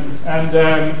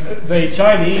 The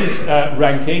Chinese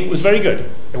ranking was very good.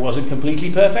 It wasn't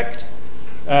completely perfect,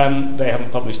 They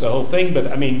haven't published the whole thing,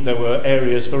 but I mean, there were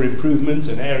areas for improvement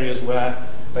and areas where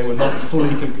they were not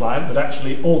fully compliant, but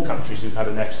actually all countries who've had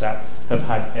an FSAP have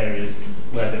had areas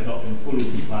where they've not been fully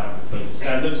compliant with global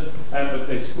standards, but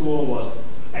their score was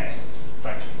excellent,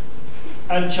 frankly.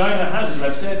 And China has, as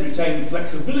I've said, retained the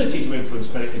flexibility to influence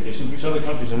credit conditions, which other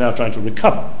countries are now trying to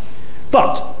recover.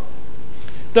 But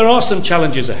there are some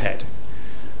challenges ahead.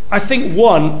 I think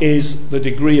one is the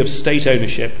degree of state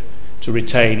ownership to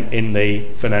retain in the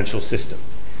financial system.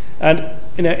 And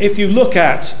if you look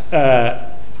at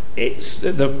it's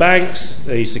the banks,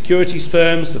 the securities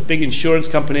firms, the big insurance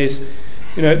companies,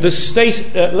 the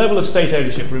state level of state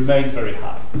ownership remains very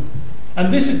high.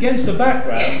 And this against the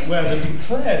background where the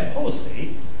declared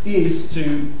policy is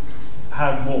to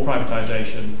have more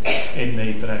privatization in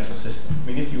the financial system. I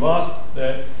mean, if you ask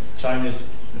China's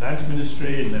finance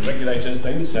ministry and the regulators,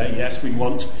 they would say, yes, we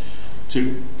want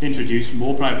to introduce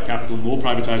more private capital, more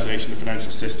privatization of the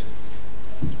financial system.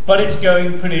 But it's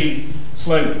going pretty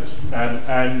slowly,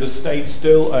 and the state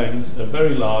still owns a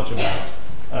very large amount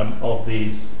of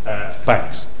these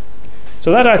banks.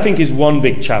 So that, I think, is one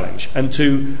big challenge, and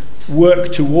to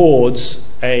work towards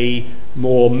a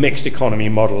more mixed economy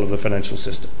model of the financial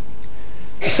system.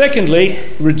 Secondly,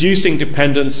 reducing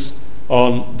dependence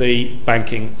on the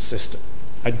banking system.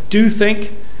 I do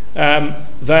think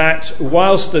that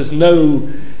whilst there's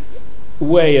no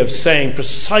way of saying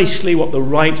precisely what the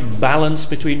right balance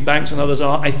between banks and others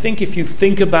are, I think if you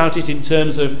think about it in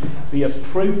terms of the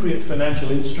appropriate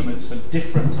financial instruments for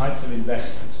different types of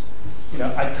investments,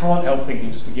 I can't help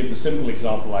thinking, just to give the simple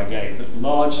example I gave, that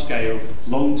large-scale,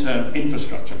 long-term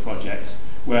infrastructure projects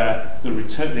where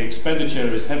the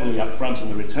expenditure is heavily upfront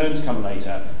and the returns come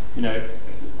later,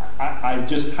 I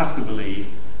just have to believe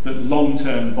that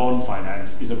long-term bond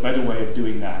finance is a better way of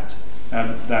doing that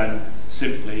than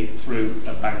simply through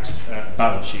a bank's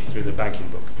balance sheet, through the banking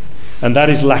book. And that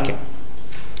is lacking.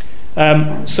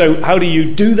 So how do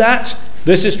you do that?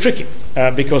 This is tricky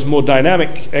because more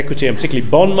dynamic equity, and particularly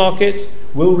bond markets,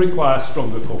 will require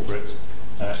stronger corporate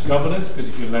governance, because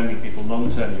if you're lending people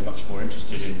long-term, you're much more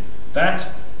interested in that.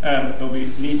 There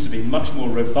needs to be much more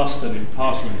robust and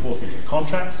impartial enforcement of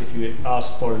contracts. If you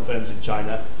ask foreign firms in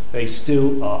China, they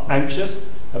still are anxious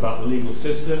about the legal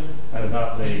system and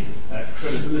about the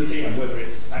credibility and whether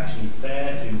it's actually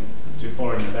fair to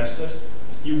foreign investors.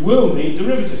 You will need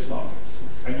derivatives markets,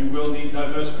 and you will need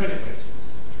diverse credit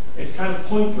ratings. It's kind of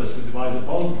pointless to devise a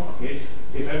bond market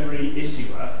if every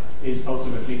issuer is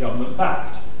ultimately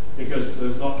government-backed, because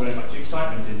there's not very much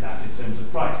excitement in that in terms of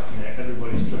price.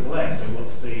 Everybody's AAA, so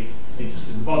what's the interest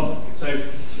in the bond market? So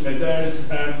there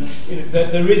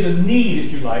is a need,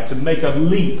 if you like, to make a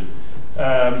leap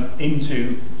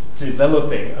into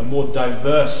developing a more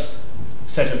diverse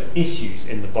set of issues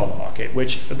in the bond market,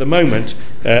 which at the moment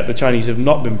the Chinese have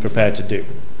not been prepared to do.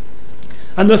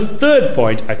 And the third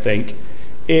point, I think,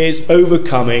 is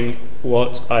overcoming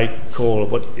what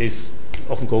is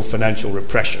often called financial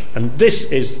repression. And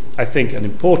this is, I think, an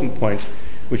important point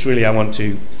which really I want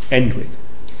to end with.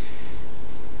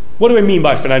 What do I mean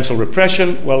by financial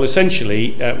repression? Well,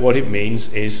 essentially, what it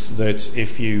means is that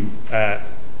if you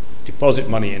deposit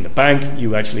money in the bank,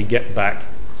 you actually get back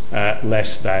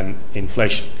less than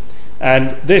inflation.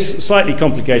 And this is slightly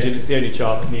complicated. It's the only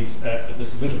chart that needs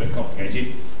that's a little bit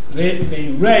complicated.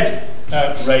 The red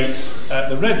rates,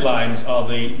 the red lines are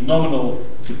the nominal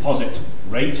deposit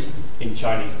rate in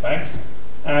Chinese banks,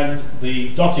 and the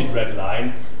dotted red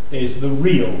line is the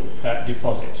real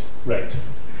deposit rate.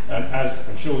 And as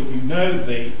I'm sure you know,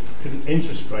 the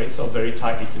interest rates are very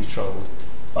tightly controlled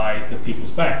by the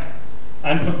People's Bank.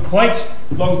 And for quite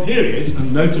long periods,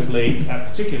 and notably,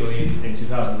 particularly in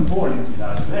 2004 and in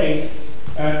 2008,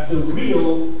 the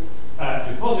real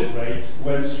deposit rates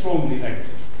went strongly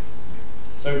negative.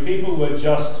 So people were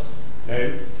just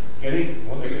getting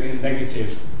a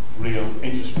negative real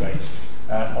interest rate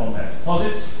on their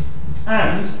deposits,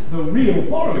 and the real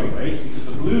borrowing rate, because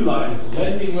the blue line is the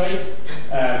lending rate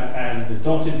and the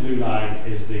dotted blue line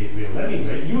is the real lending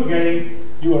rate,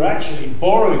 you were actually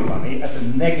borrowing money at a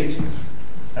negative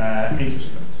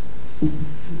interest rate.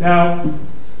 Now,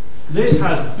 this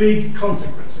has big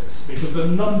consequences because the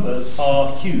numbers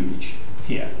are huge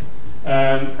here.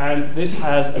 And this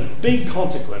has a big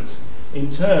consequence in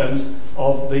terms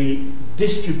of the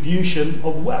distribution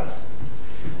of wealth.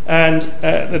 And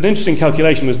an interesting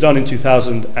calculation was done in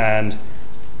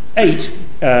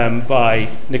 2008 by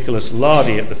Nicholas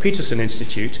Lardy at the Peterson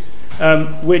Institute,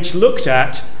 which looked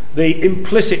at the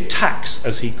implicit tax,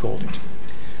 as he called it.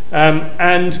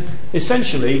 And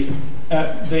essentially,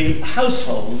 the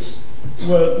households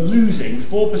were losing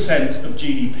 4% of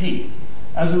GDP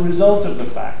as a result of the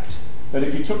fact that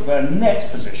if you took their net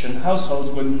position,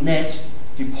 households were net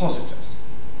depositors.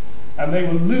 And they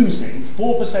were losing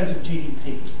 4% of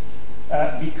GDP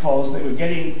because they were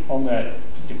getting on their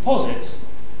deposits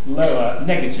lower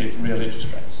negative real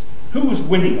interest rates. Who was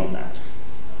winning on that?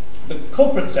 The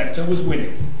corporate sector was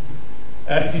winning.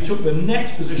 If you took the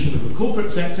net position of the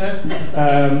corporate sector,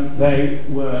 they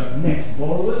were net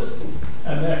borrowers,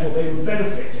 and therefore they were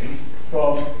benefiting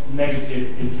from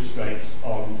negative interest rates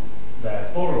on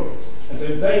their borrowings. And so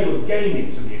they were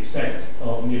gaining to the extent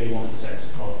of nearly 1%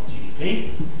 of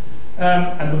GDP,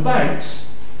 and the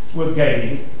banks were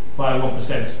gaining by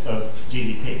 1% of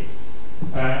GDP.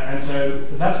 And so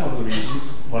that's one of the reasons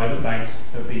why the banks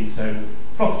have been so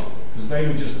profitable, because they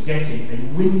were just getting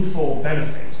a windfall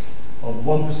benefit of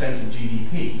 1% of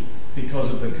GDP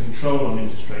because of the control on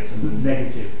interest rates and the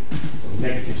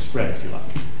negative spread, if you like.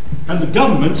 And the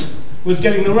government was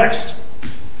getting the rest.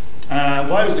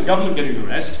 Why was the government getting the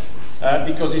rest?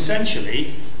 Because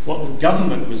essentially what the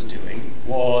government was doing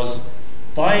was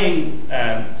buying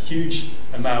huge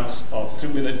amounts of,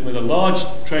 with a large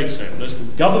trade surplus, the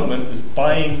government was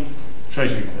buying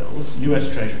treasury bills,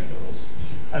 US treasury bills,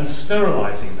 and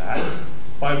sterilising that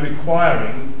by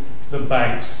requiring the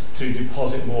banks to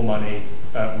deposit more money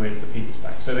with the People's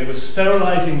Bank. So they were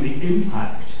sterilising the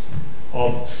impact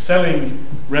of selling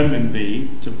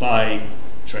renminbi to buy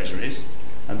treasuries,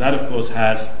 and that of course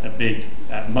has a big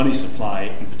money supply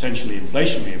and potentially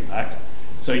inflationary impact.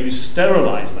 So you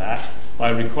sterilise that by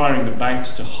requiring the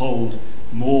banks to hold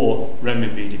more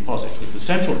renminbi deposits with the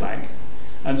central bank,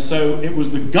 and so it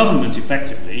was the government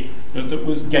effectively that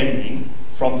was gaining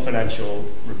from financial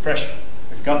repression.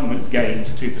 The government gained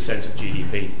 2% of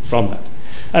GDP from that.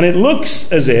 And it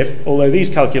looks as if, although these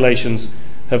calculations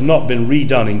have not been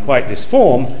redone in quite this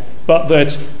form, but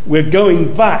that we're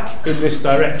going back in this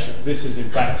direction. This is in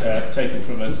fact taken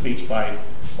from a speech by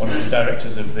one of the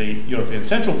directors of the European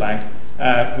Central Bank,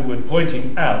 who were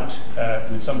pointing out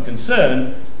with some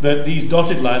concern that these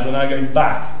dotted lines were now going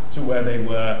back to where they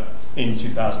were in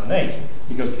 2008,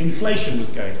 because inflation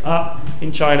was going up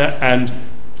in China and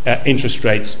interest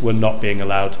rates were not being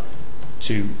allowed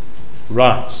to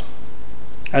rise.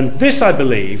 And this, I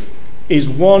believe, is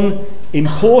one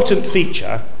important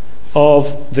feature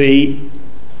of the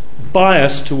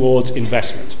bias towards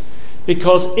investment.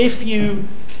 Because if you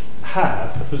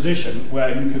have a position where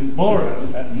you can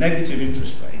borrow at negative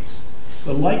interest rates,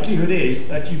 the likelihood is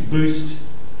that you boost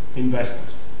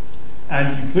investment.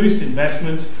 And you boost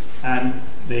investment, and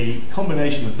the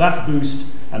combination of that boost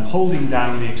and holding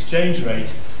down the exchange rate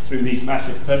through these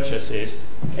massive purchases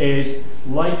is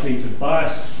likely to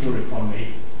bias your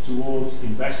economy towards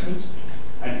investment,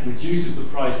 and it reduces the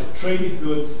price of traded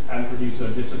goods and produces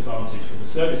a disadvantage for the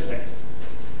service sector.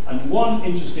 And one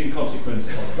interesting consequence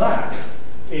of that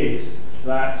is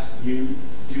that you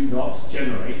do not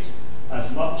generate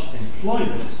as much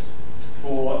employment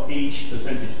for each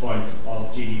percentage point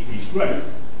of GDP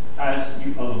growth as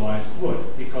you otherwise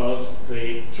would, because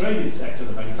the trading sector,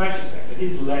 the manufacturing sector,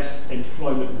 is less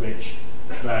employment rich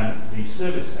than the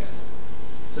service sector.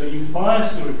 So you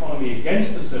bias your economy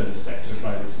against the service sector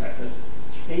by this method,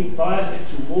 bias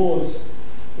it towards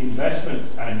investment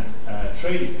and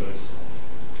traded goods,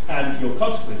 and your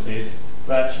consequence is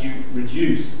that you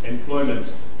reduce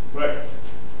employment growth.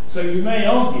 So you may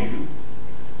argue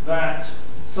that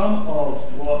some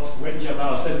of what Wen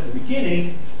Jiabao said at the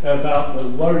beginning about the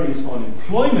worries on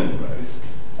employment growth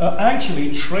are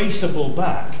actually traceable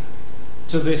back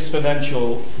to this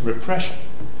financial repression.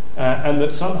 And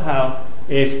that somehow,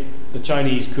 if the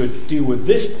Chinese could deal with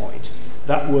this point,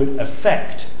 that would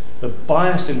affect the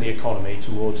bias in the economy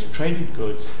towards traded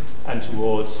goods and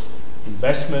towards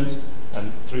investment,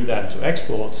 and through that to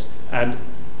exports, and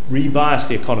rebias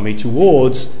the economy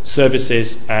towards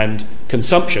services and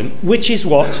consumption, which is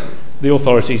what the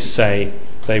authorities say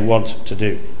they want to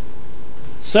do.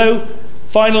 So,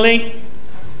 finally,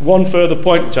 one further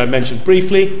point which I mentioned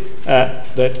briefly,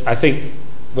 that I think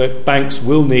that banks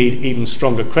will need even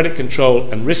stronger credit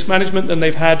control and risk management than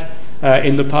they've had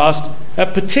in the past,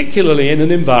 particularly in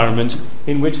an environment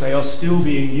in which they are still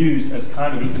being used as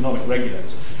kind of economic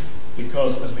regulators.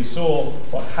 Because as we saw,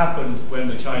 what happened when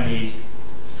the Chinese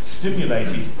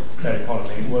stimulated their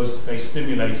economy was they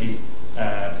stimulated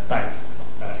bank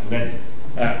lending.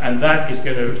 And that is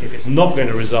going to, if it's not going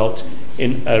to result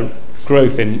in a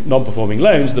growth in non-performing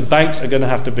loans, the banks are going to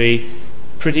have to be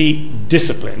pretty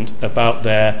disciplined about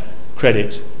their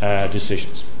credit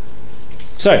decisions.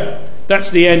 So, that's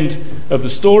the end of the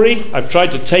story. I've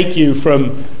tried to take you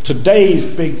from today's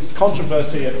big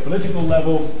controversy at the political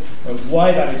level of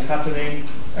why that is happening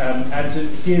and to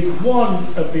give one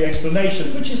of the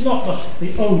explanations, which is not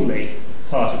the only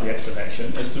part of the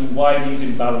explanation, as to why these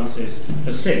imbalances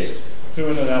persist through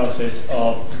an analysis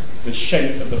of the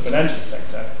shape of the financial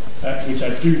sector, which I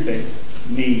do think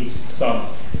needs some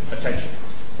attention.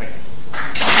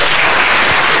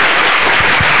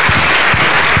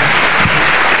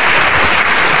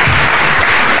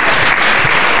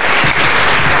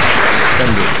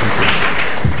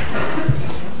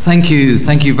 Thank you.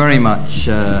 Thank you very much,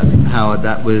 Howard.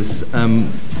 That was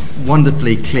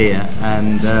wonderfully clear,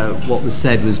 and what was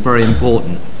said was very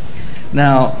important.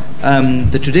 Now,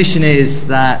 the tradition is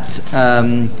that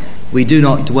we do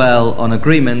not dwell on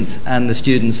agreement, and the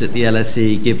students at the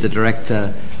LSE give the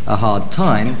director a hard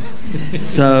time.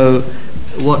 So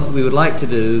what we would like to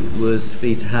do was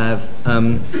be to have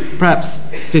perhaps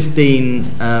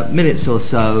 15 minutes or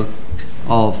so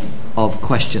of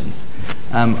questions.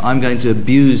 I'm going to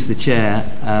abuse the chair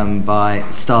by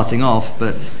starting off,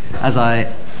 but as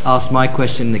I ask my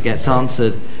question that gets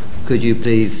answered, could you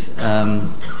please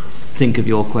think of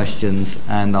your questions,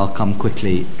 and I'll come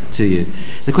quickly to you.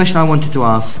 The question I wanted to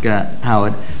ask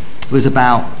Howard was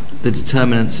about the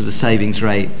determinants of the savings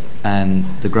rate and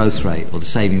the growth rate, or the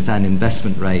savings and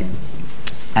investment rate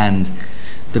and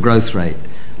the growth rate.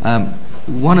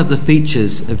 One of the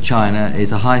features of China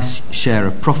is a high share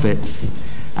of profits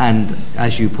and,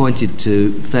 as you pointed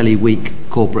to, fairly weak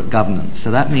corporate governance.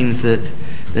 So that means that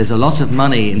there's a lot of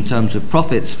money in terms of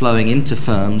profits flowing into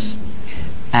firms,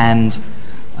 and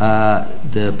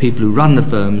the people who run the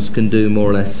firms can do more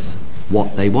or less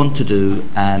what they want to do,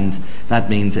 and that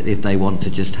means that if they want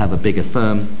to just have a bigger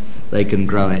firm, they can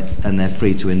grow it, and they're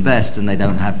free to invest, and they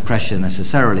don't have pressure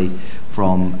necessarily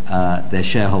from their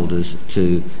shareholders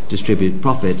to distribute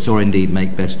profits or indeed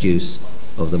make best use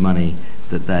of the money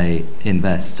that they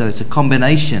invest. So it's a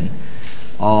combination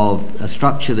of a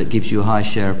structure that gives you a high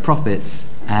share of profits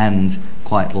and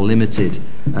quite limited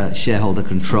shareholder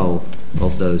control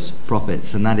of those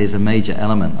profits, and that is a major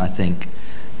element, I think,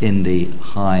 in the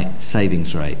high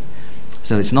savings rate.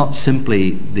 So it's not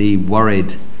simply the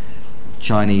worried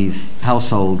Chinese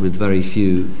household with very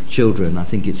few children. I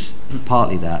think it's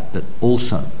partly that, but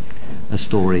also a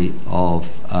story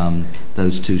of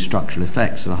those two structural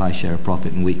effects of a high share of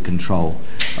profit and weak control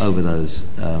over those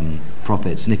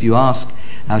profits. And if you ask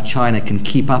how China can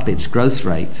keep up its growth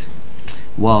rate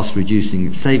whilst reducing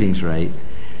its savings rate,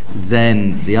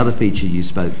 then the other feature you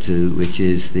spoke to, which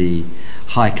is the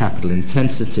high capital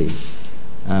intensity,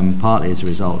 partly as a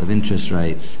result of interest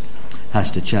rates, has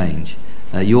to change.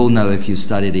 You all know, if you've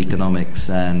studied economics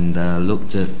and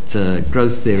looked at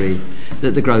growth theory,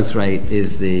 that the growth rate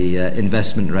is the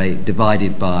investment rate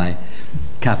divided by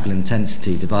capital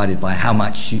intensity, divided by how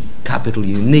much capital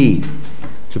you need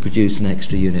to produce an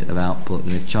extra unit of output.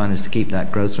 And if China's to keep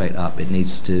that growth rate up, it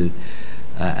needs to,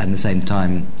 at the same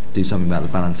time, do something about the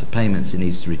balance of payments. It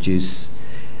needs to reduce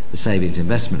the savings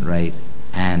investment rate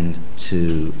and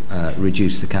to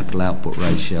reduce the capital output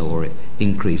ratio, or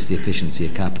increase the efficiency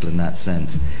of capital in that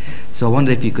sense. So I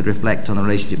wonder if you could reflect on a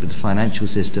relationship with the financial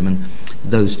system and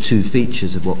those two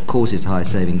features of what causes high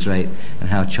savings rate and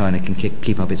how China can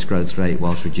keep up its growth rate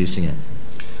whilst reducing it.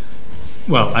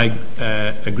 Well, I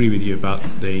agree with you about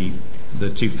the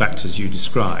two factors you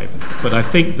describe, but I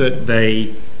think that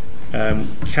they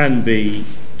can be,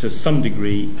 to some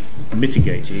degree,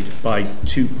 mitigated by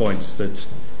 2 points that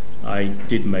I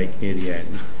did make near the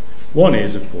end. One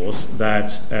is, of course,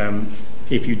 that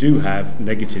if you do have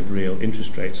negative real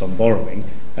interest rates on borrowing,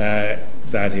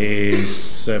 that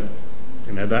is,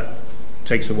 that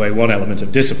takes away one element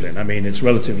of discipline. I mean, it's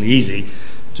relatively easy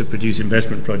to produce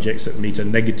investment projects that meet a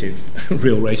negative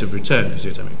real rate of return, if you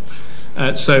see what I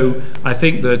mean. So I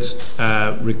think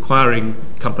that requiring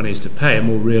companies to pay a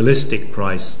more realistic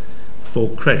price for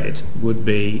credit would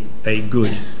be a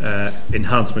good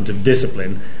enhancement of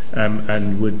discipline,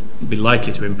 and would be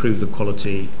likely to improve the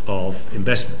quality of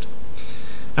investment.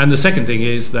 And the second thing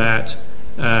is that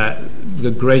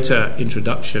the greater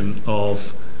introduction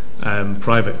of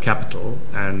private capital,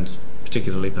 and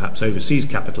particularly perhaps overseas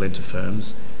capital into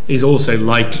firms, is also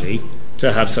likely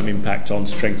to have some impact on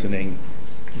strengthening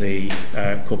the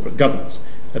corporate governance.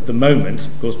 At the moment,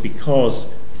 of course, because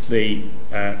the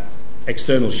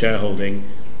external shareholding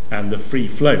and the free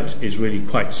float is really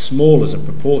quite small as a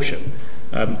proportion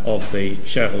of the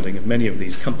shareholding of many of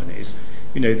these companies,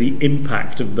 the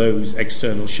impact of those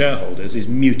external shareholders is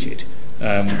muted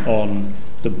on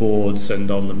the boards and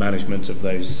on the management of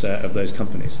those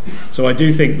companies. So I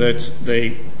do think that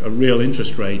a real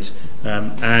interest rate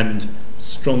and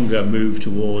stronger move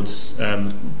towards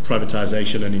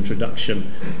privatisation and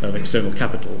introduction of external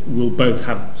capital will both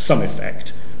have some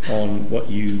effect on what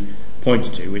you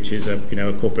point to, which is a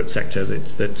corporate sector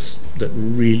that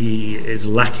really is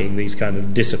lacking these kind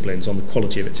of disciplines on the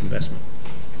quality of its investment.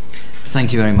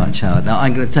 Thank you very much, Howard. Now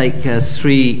I'm going to take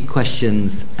 3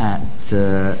 questions at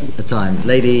a time.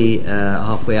 Lady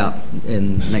halfway up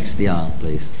next to the aisle,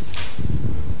 please.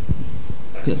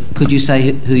 Could you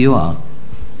say who you are?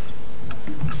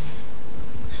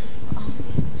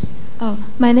 Oh,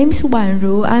 my name is Wan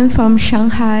Ru. I'm from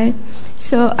Shanghai.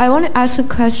 So I want to ask a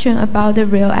question about the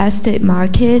real estate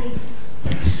market.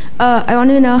 I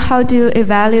want to know, how do you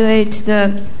evaluate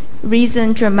the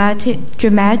recent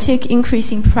dramatic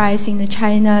increase in price in the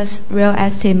China's real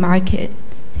estate market?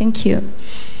 Thank you.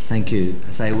 Thank you.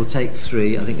 So we'll take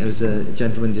 3. I think there's a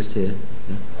gentleman just here.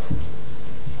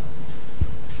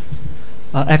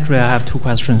 Yeah. Actually, I have 2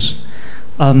 questions.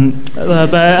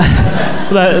 But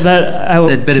I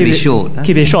will better be short. Huh?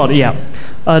 Keep it short, yeah.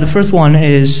 The first one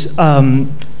is,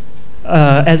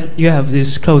 as you have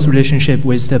this close relationship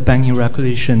with the banking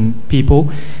regulation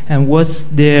people, and what's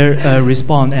their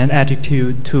response and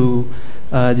attitude to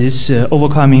this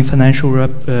overcoming financial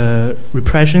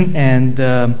repression and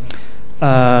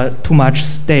too much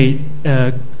state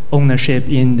ownership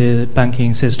in the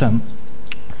banking system?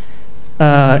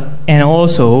 And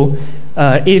also,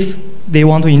 if they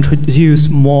want to introduce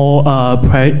more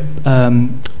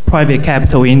private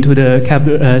capital into the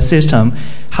capital system,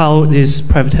 how is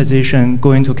privatization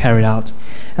going to carry out?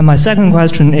 And my second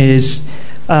question is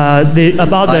about the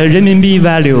renminbi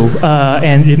value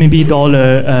and renminbi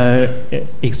dollar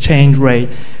exchange rate.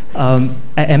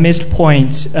 At this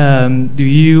point, do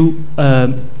you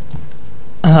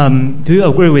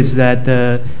agree with that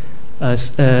the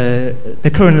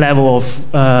current level of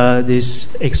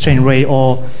this exchange rate,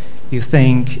 or you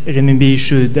think renminbi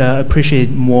should appreciate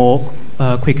more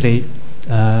quickly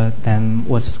than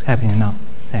what's happening now?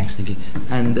 Thanks. Thank you.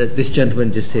 And this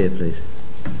gentleman just here, please.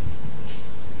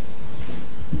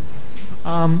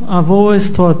 I've always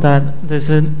thought that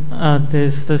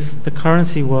the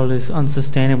currency world is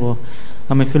unsustainable.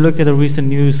 If you look at the recent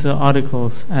news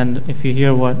articles, and if you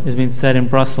hear what has been said in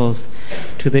Brussels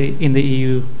in the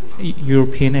EU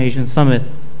European Asian Summit,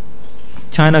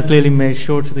 China clearly made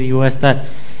sure to the US that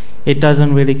it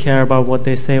doesn't really care about what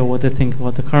they say or what they think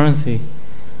about the currency,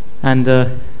 and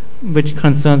which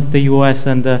concerns the US,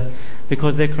 and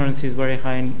because their currency is very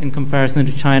high in comparison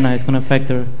to China, it's going to affect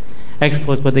their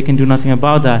exports, but they can do nothing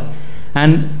about that.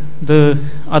 And the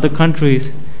other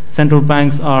countries, central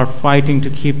banks are fighting to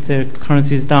keep their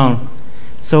currencies down.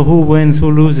 So who wins,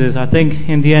 who loses? I think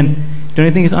in the end, don't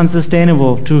you think it's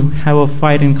unsustainable to have a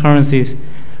fight in currencies?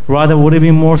 Rather, would it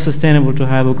be more sustainable to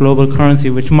have a global currency,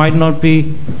 which might not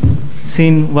be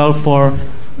seen well for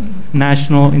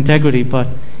national integrity, but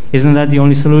isn't that the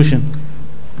only solution?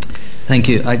 Thank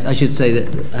you. I should say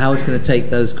that Howard's going to take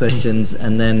those questions,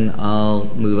 and then I'll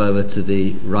move over to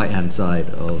the right-hand side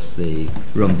of the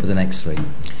room for the next 3.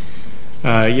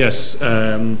 Yes.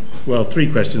 Well,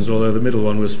 3 questions, although the middle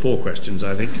one was 4 questions,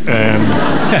 I think.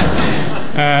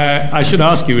 I should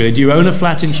ask you, really, do you own a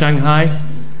flat in Shanghai?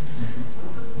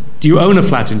 Do you own a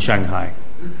flat in Shanghai?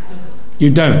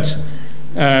 You don't.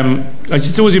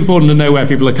 It's always important to know where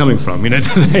people are coming from, do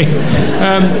they?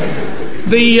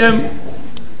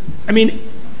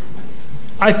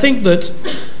 I think that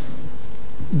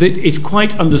it's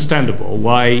quite understandable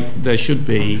why there should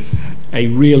be a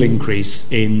real increase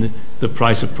in the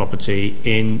price of property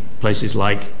in places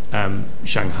like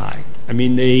Shanghai.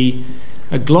 The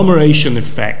agglomeration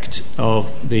effect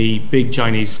of the big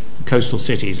Chinese coastal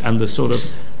cities and the sort of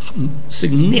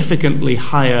significantly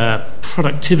higher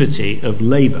productivity of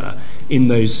labour in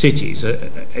those cities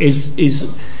is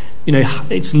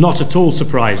it's not at all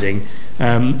surprising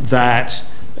that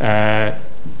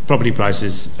property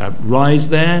prices rise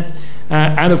there.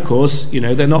 And of course,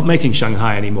 they're not making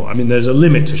Shanghai anymore. There's a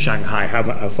limit to Shanghai,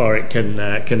 how far it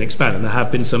can expand, and there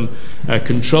have been some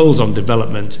controls on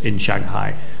development in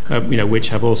Shanghai, which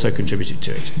have also contributed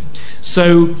to it.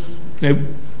 So,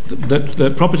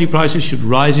 that property prices should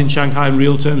rise in Shanghai in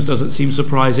real terms doesn't seem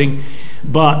surprising,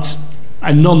 but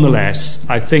nonetheless,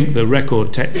 I think the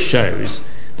record shows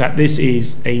that this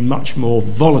is a much more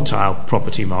volatile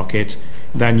property market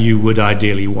than you would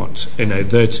ideally want.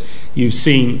 That you've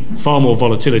seen far more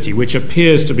volatility, which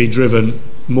appears to be driven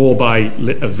more by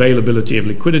availability of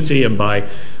liquidity and by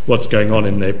what's going on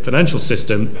in the financial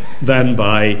system than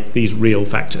by these real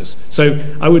factors. So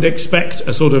I would expect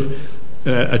a sort of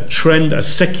a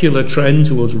secular trend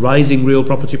towards rising real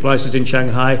property prices in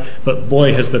Shanghai, but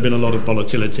boy, has there been a lot of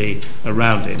volatility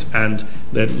around it, and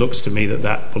it looks to me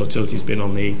that volatility has been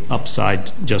on the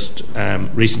upside just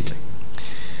recently.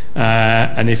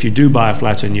 And if you do buy a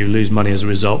flat and you lose money as a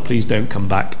result, please don't come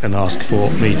back and ask for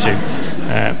me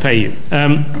to pay you.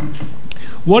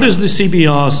 What does the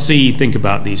CBRC think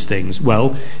about these things?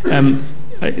 Well, the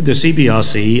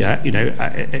CBRC,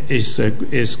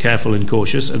 is careful and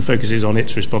cautious and focuses on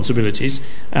its responsibilities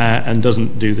and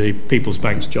doesn't do the People's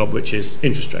Bank's job, which is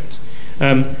interest rates.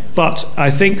 But I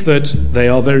think that they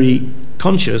are very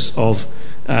conscious of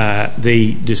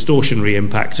the distortionary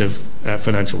impact of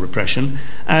financial repression.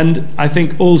 And I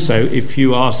think also, if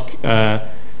you ask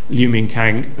Liu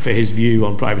Mingkang for his view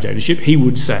on private ownership, he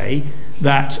would say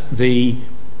that the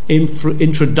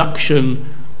introduction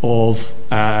of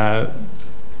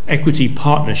equity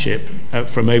partnership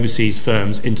from overseas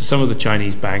firms into some of the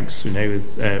Chinese banks, with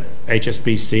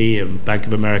HSBC and Bank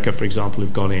of America, for example,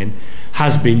 have gone in,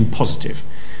 has been positive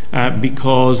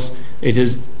because it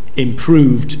has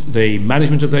improved the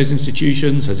management of those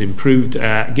institutions, has improved,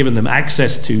 given them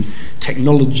access to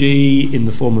technology in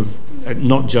the form of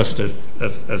not just of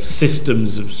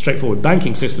systems, of straightforward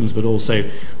banking systems, but also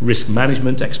risk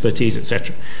management expertise,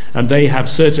 etc. And they have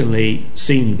certainly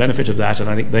seen the benefit of that, and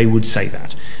I think they would say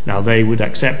that. Now, they would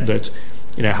accept that,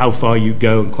 how far you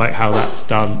go and quite how that's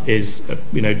done is a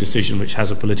decision which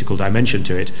has a political dimension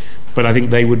to it. But I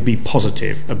think they would be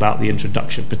positive about the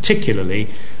introduction, particularly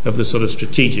of the sort of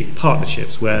strategic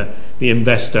partnerships where the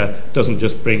investor doesn't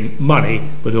just bring money,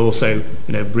 but also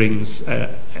brings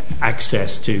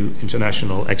access to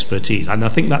international expertise. And I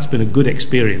think that's been a good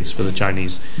experience for the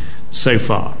Chinese so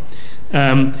far.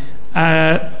 The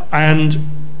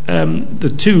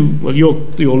two, well,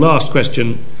 your last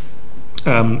question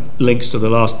links to the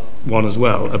last one as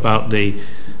well about the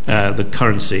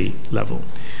currency level.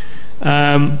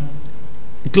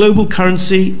 Global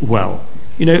currency, well,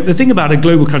 the thing about a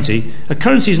global currency, a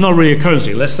currency is not really a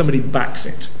currency unless somebody backs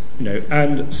it,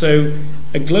 and so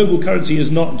a global currency is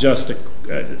not just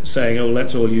saying, oh,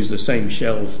 let's all use the same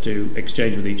shells to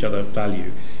exchange with each other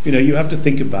value. You have to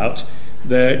think about,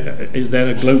 is there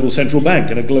a global central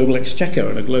bank and a global exchequer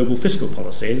and a global fiscal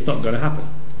policy? It's not going to happen.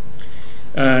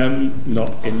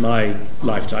 Not in my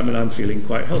lifetime, and I'm feeling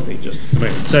quite healthy just at the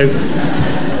moment. So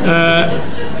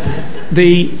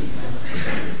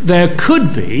there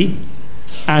could be,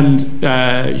 and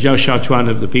Zhao Xiaochuan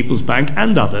of the People's Bank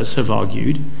and others have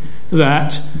argued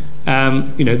that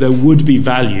there would be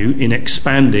value in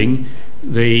expanding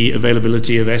the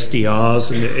availability of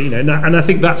SDRs, and I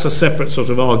think that's a separate sort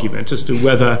of argument as to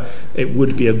whether it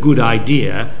would be a good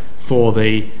idea for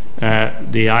the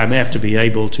IMF to be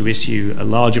able to issue a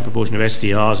larger proportion of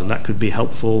SDRs, and that could be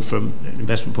helpful from an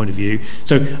investment point of view.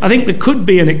 So I think there could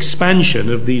be an expansion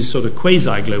of these sort of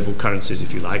quasi-global currencies,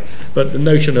 if you like, but the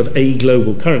notion of a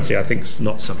global currency, I think, is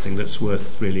not something that's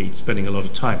worth really spending a lot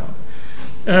of time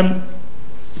on.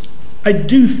 I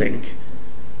do think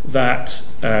that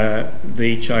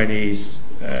the Chinese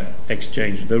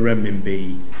exchange, the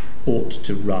renminbi, ought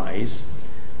to rise,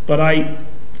 but I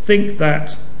think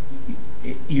that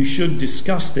you should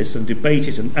discuss this and debate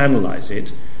it and analyse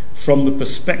it from the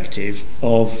perspective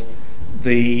of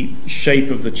the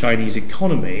shape of the Chinese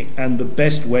economy and the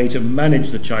best way to manage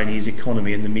the Chinese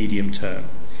economy in the medium term.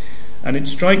 And it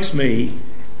strikes me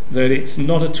that it's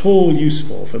not at all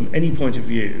useful from any point of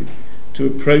view to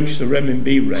approach the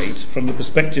renminbi rate from the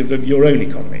perspective of your own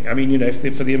economy. I mean,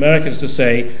 for the Americans to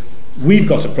say, we've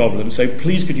got a problem, so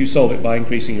please could you solve it by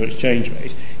increasing your exchange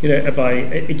rate,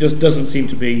 it just doesn't seem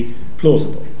to be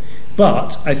plausible.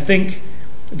 But I think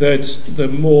that the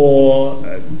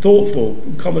more thoughtful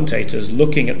commentators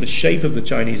looking at the shape of the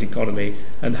Chinese economy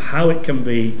and how it can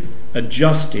be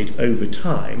adjusted over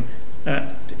time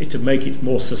to make it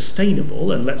more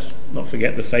sustainable, and let's not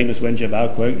forget the famous Wen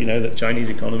Jiabao quote, that Chinese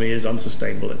economy is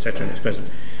unsustainable, etc., in its present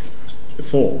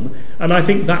form, and I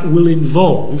think that will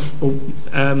involve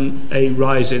a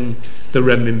rise in the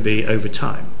renminbi over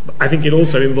time. I think it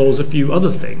also involves a few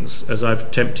other things, as I've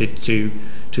attempted to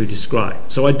describe.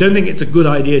 So I don't think it's a good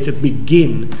idea to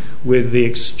begin with the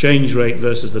exchange rate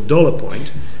versus the dollar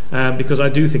point, because I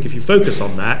do think if you focus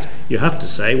on that, you have to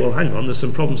say, well, hang on, there's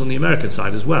some problems on the American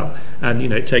side as well. And,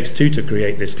 it takes two to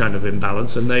create this kind of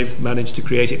imbalance, and they've managed to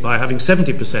create it by having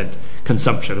 70%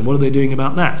 consumption. And what are they doing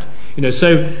about that?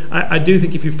 So I do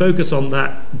think if you focus on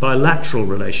that bilateral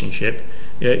relationship,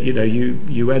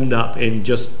 you end up in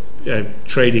just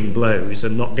trading blows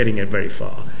and not getting it very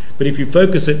far. But if you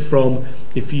focus it from,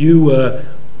 if you were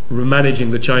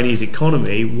managing the Chinese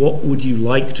economy, what would you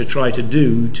like to try to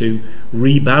do to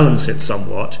rebalance it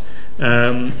somewhat,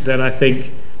 then I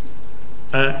think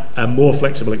a more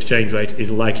flexible exchange rate is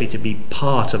likely to be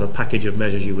part of a package of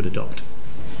measures you would adopt.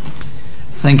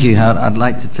 Thank you, Howard. I'd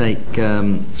like to take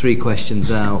 3 questions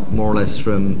out, more or less,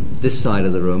 from this side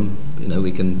of the room. You know,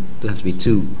 don't have to be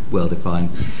too well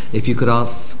defined. If you could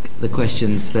ask the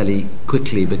questions fairly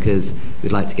quickly, because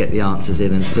we'd like to get the answers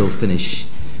in and still finish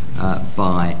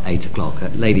by 8 o'clock.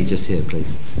 Lady just here,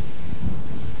 please.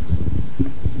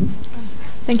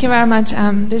 Thank you very much.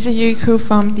 This is Yu Ku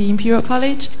from the Imperial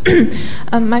College.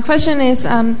 My question is,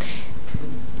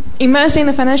 immersing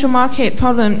the financial market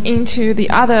problem into the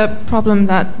other problem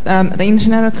that the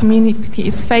international community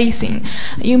is facing.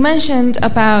 You mentioned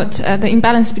about the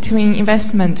imbalance between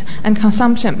investment and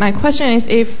consumption. My question is,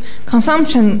 if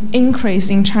consumption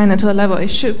increase in China to the level it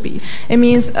should be, it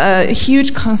means a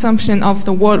huge consumption of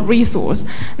the world resource.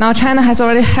 Now China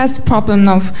already has the problem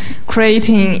of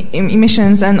creating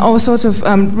emissions and all sorts of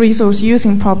resource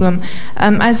using problem.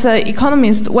 As an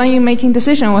economist, when you're making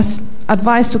decision, what's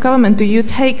advice to government, do you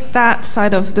take that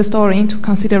side of the story into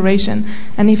consideration?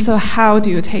 And if so, how do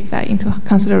you take that into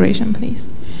consideration, please?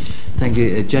 Thank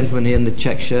you. A gentleman here in the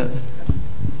check shirt.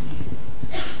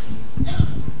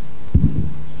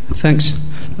 Thanks.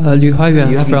 Liu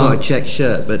Huayuan. You haven't got a check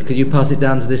shirt, but could you pass it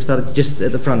down to this fellow just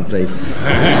at the front, please?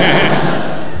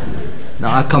 No,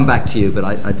 I'll come back to you, but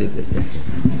I did it. Yeah.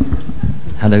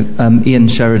 Hello, Ian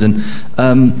Sheridan.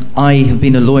 I have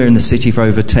been a lawyer in the city for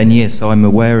over 10 years, so I'm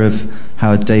aware of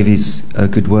Howard Davies'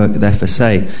 good work at the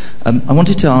FSA. I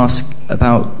wanted to ask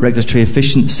about regulatory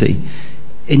efficiency.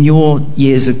 In your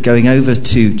years of going over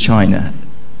to China,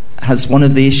 has one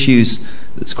of the issues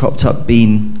that's cropped up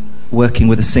been working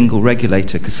with a single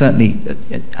regulator? Because certainly,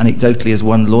 anecdotally, as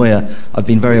one lawyer, I've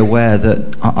been very aware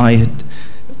that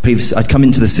I'd come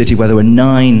into the city where there were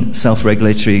 9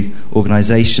 self-regulatory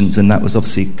organisations, and that was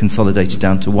obviously consolidated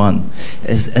down to 1.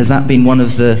 Has that been one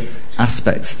of the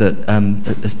aspects that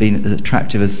has been as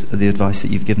attractive as the advice that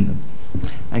you've given them?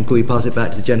 And can we pass it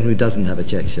back to the gentleman who doesn't have a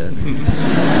check shirt?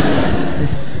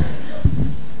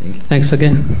 Thanks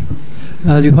again.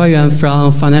 Liu Huayuan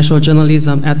from Financial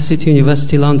Journalism at City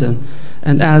University London.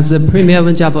 And as Premier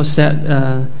Wen Jiabao said,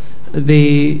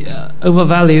 the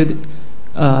overvalued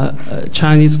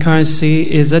Chinese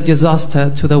currency is a disaster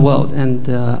to the world, and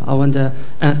I wonder,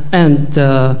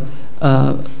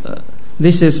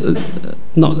 this is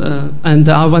not, and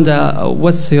I wonder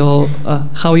what's your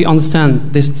how you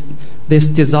understand this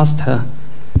disaster.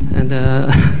 And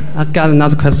I've got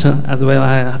another question as well.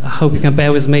 I hope you can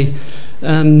bear with me.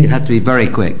 You have to be very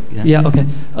quick. Yeah, okay.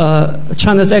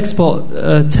 China's export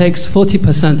takes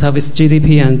 40% of its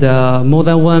GDP, and more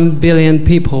than 1 billion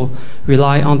people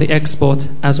rely on the export,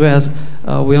 as well as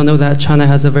we all know that China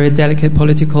has a very delicate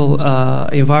political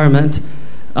environment.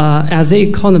 As an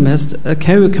economist,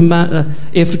 can you recommend,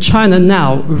 if China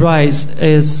now rise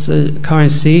its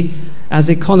currency, as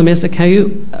an economist, can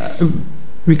you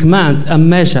recommend a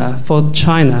measure for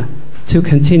China to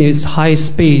continue its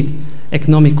high-speed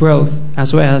economic growth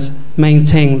as well as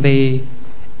maintain the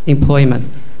employment?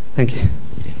 Thank you.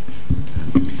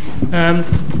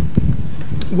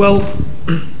 Well,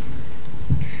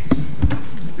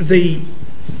 the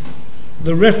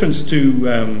reference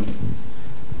to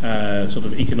sort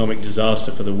of economic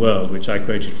disaster for the world, which I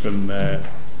quoted from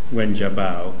Wen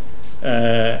Jiabao,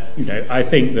 I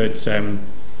think that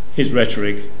his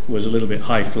rhetoric was a little bit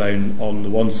high-flown on the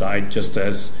one side, just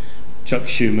as Chuck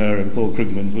Schumer and Paul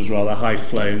Krugman was rather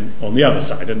high-flown on the other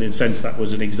side. And in a sense, that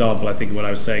was an example, I think, of what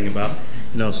I was saying about,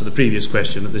 in answer to the previous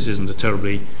question, that this isn't a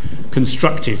terribly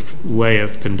constructive way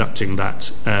of conducting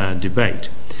that debate.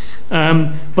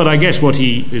 But I guess what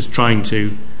he is trying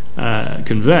to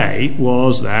convey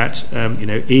was that,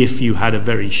 if you had a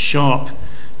very sharp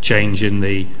change in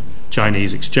the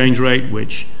Chinese exchange rate,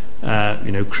 which,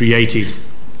 created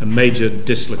a major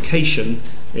dislocation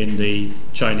in the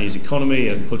Chinese economy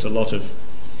and put a lot of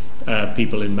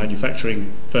people in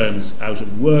manufacturing firms out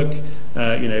of work,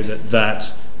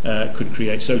 that could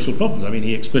create social problems. I mean,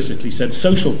 he explicitly said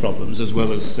social problems as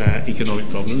well as economic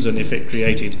problems, and if it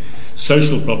created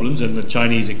social problems and the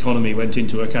Chinese economy went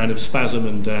into a kind of spasm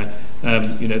and,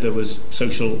 there was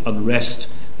social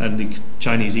unrest and the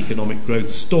Chinese economic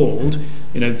growth stalled,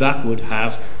 that would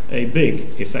have a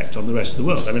big effect on the rest of the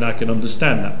world. I mean, I can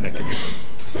understand that mechanism.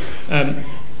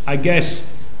 I guess,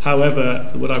 however,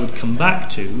 what I would come back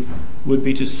to would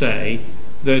be to say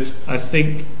that I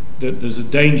think that there's a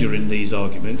danger in these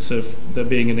arguments of there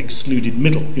being an excluded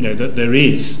middle, that there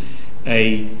is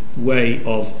a way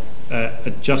of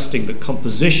adjusting the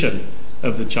composition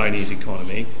of the Chinese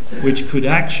economy which could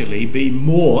actually be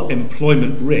more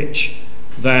employment rich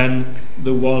than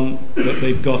the one that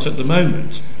they've got at the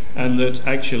moment, and that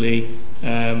actually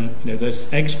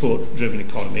there's export-driven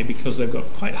economy because they've got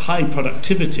quite high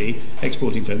productivity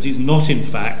exporting firms is not in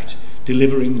fact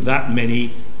delivering that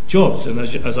many jobs. And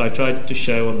as I tried to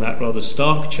show on that rather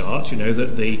stark chart,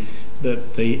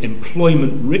 that the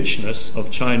employment richness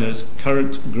of China's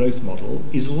current growth model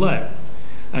is low.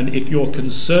 And if your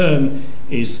concern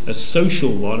is a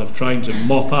social one of trying to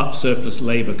mop up surplus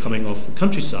labour coming off the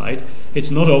countryside,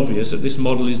 it's not obvious that this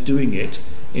model is doing it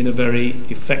in a very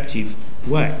effective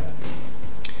way.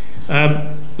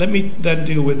 Let me then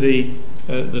deal with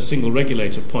the single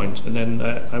regulator point, and then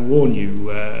I warn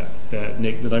you,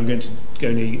 Nick, that I'm going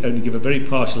to only give a very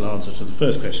partial answer to the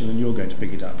first question, and you're going to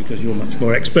pick it up because you're much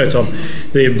more expert on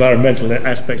the environmental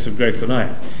aspects of growth than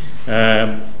I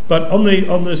am. But on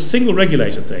the single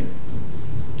regulator thing,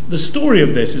 the story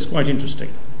of this is quite interesting.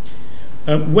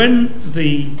 When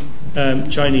the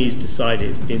Chinese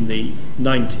decided in the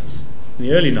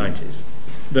early 90s,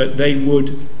 that they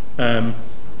would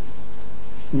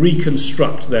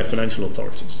reconstruct their financial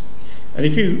authorities. And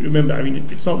if you remember,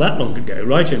 it's not that long ago,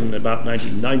 right in about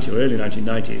 1990 or early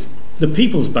 1990s, the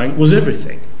People's Bank was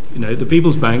everything. The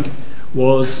People's Bank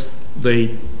was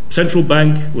the central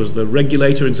bank, was the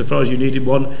regulator insofar as you needed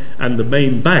one, and the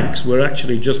main banks were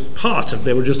actually just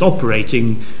they were just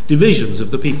operating divisions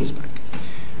of the People's Bank.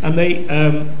 And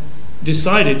they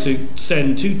decided to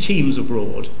send 2 teams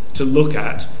abroad to look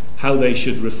at how they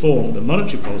should reform the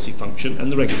monetary policy function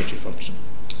and the regulatory function.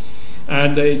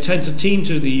 And they sent a team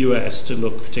to the US to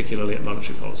look particularly at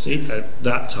monetary policy. At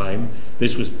that time,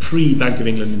 this was pre-Bank of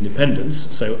England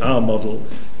independence, so our model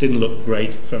didn't look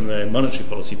great from the monetary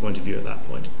policy point of view at that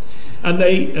point. And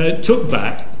they took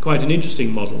back quite an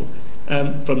interesting model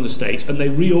from the States, and they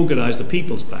reorganised the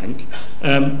People's Bank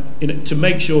to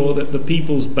make sure that the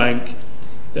People's Bank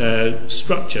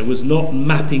structure was not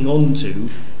mapping onto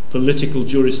political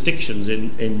jurisdictions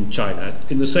in China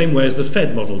in the same way as the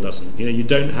Fed model doesn't. You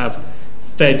don't have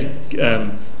Fed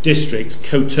districts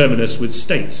coterminous with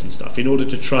states and stuff in order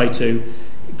to try to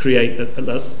create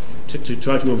to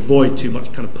try to avoid too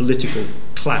much kind of political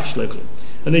clash locally.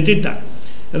 And they did that.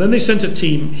 And then they sent a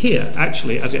team here,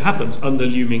 actually, as it happens, under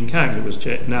Liu Mingkang, who was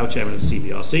now chairman of the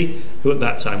CBRC, who at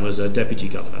that time was a deputy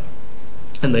governor.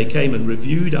 And they came and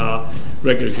reviewed our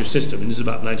regulatory system, and this is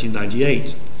about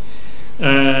 1998.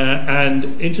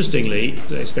 And interestingly,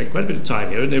 they spent quite a bit of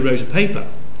time here, and they wrote a paper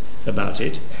about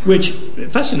it, which,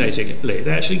 fascinatingly,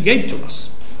 they actually gave to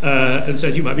us and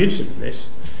said, you might be interested in this.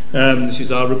 This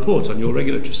is our report on your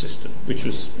regulatory system, which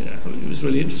was, it was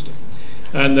really interesting.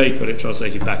 And they got it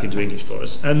translated back into English for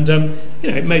us. And,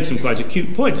 it made some quite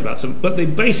acute points about some, but they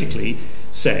basically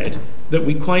said that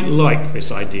we quite like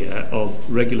this idea of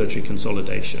regulatory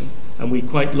consolidation, and we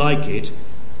quite like it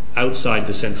outside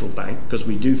the central bank, because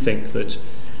we do think that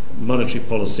monetary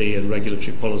policy and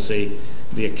regulatory policy,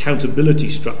 the accountability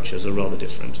structures are rather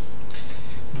different.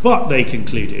 But they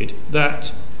concluded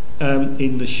that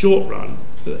in the short run,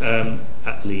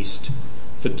 at least,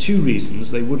 for 2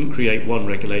 reasons, they wouldn't create 1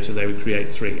 regulator, they would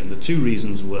create 3. And the 2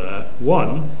 reasons were,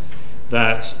 1,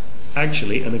 that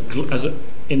actually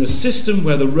in a system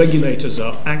where the regulators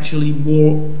are actually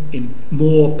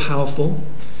more powerful,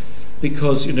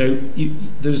 because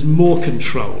there's more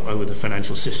control over the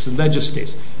financial system. There just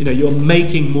is. You're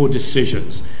making more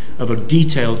decisions of a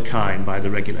detailed kind by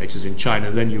the regulators in China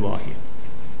than you are here.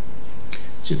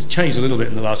 It's changed a little bit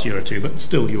in the last year or 2, but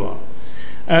still you are.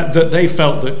 That they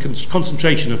felt that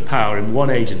concentration of power in one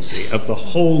agency of the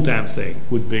whole damn thing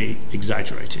would be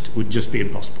exaggerated, would just be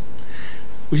impossible.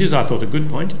 Which is, I thought, a good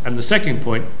point. And the second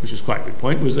point, which was quite a good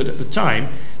point, was that at the time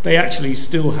they actually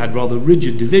still had rather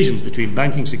rigid divisions between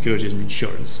banking, securities and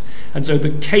insurance. And so the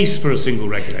case for a single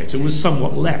regulator was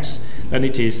somewhat less than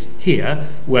it is here,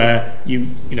 where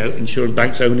insurance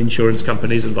banks own insurance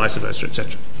companies and vice versa,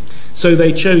 etc. So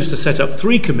they chose to set up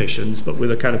 3 commissions, but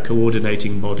with a kind of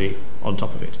coordinating body on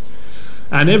top of it.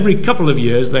 And every couple of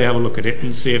years they have a look at it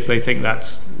and see if they think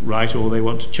that's right, or they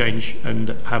want to change and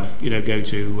have go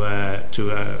to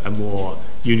a more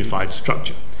unified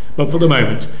structure. But for the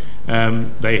moment,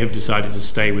 they have decided to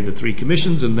stay with the 3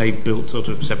 commissions, and they've built sort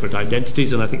of separate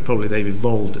identities, and I think probably they've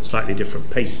evolved at slightly different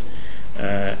pace.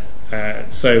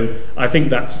 So I think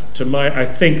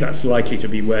that's likely to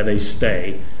be where they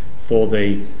stay for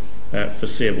the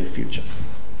foreseeable future.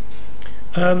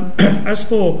 As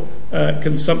for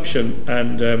consumption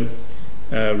and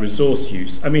resource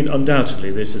use,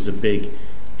 undoubtedly this is a big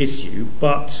issue,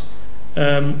 but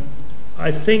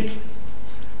I think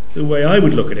the way I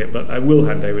would look at it, but I will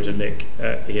hand over to Nick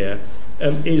here,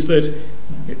 is that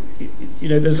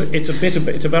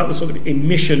it's about the sort of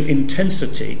emission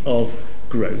intensity of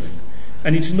growth,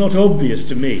 and it's not obvious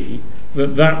to me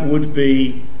that would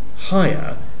be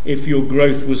higher if your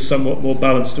growth was somewhat more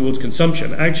balanced towards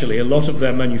consumption. Actually, a lot of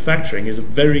their manufacturing is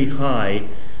very high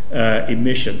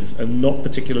emissions and not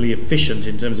particularly efficient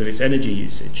in terms of its energy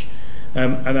usage.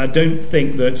 And I don't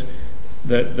think that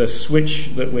the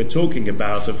switch that we're talking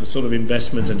about of a sort of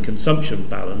investment and consumption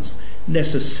balance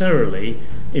necessarily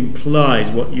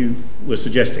implies what you were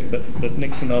suggesting. But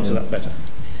Nick can answer that better.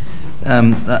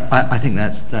 I think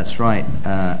that's right,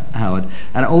 Howard.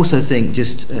 And I also think,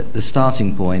 just at the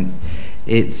starting point,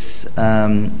 it's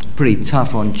pretty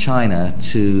tough on China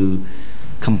to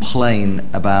complain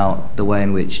about the way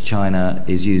in which China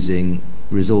is using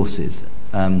resources.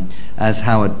 As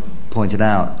Howard pointed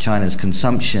out, China's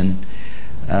consumption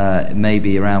may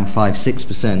be around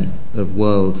 5-6% of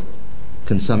world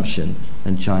consumption,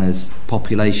 and China's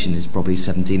population is probably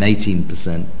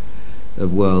 17-18%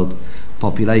 of world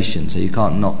population. So you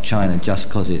can't knock China just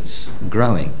because it's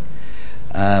growing,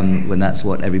 when that's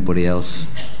what everybody else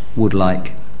would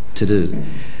like to do.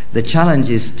 The challenge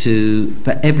is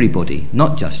for everybody,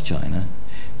 not just China,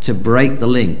 to break the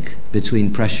link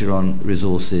between pressure on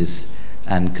resources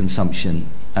and consumption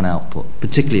and output,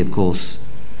 particularly, of course,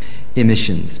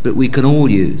 emissions. But we can all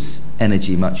use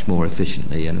energy much more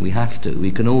efficiently, and we have to.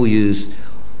 We can all use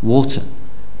water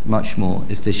much more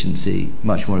efficiently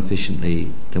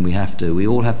than we have to. We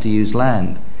all have to use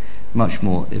land much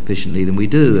more efficiently than we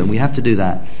do, and we have to do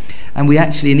that. And we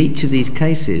actually, in each of these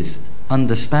cases,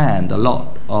 understand a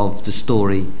lot of the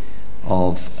story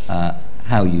of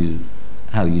how you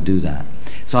do that.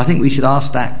 So I think we should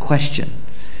ask that question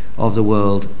of the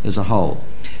world as a whole.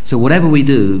 So whatever we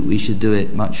do, we should do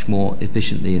it much more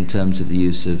efficiently in terms of the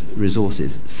use of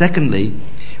resources. Secondly,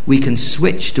 we can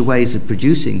switch to ways of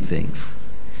producing things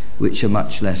which are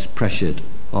much less pressured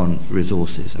on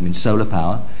resources. I mean, solar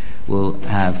power will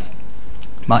have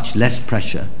much less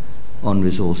pressure on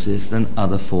resources than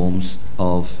other forms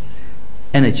of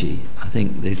energy. I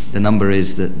think the number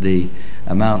is that the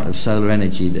amount of solar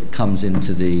energy that comes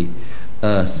into the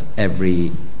Earth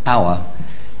every hour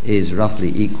is roughly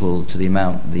equal to the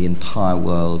amount the entire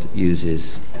world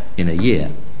uses in a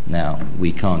year. Now,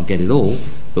 we can't get it all,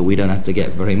 but we don't have to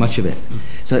get very much of it.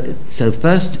 So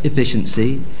first,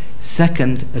 efficiency.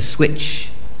 Second, a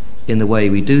switch in the way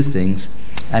we do things.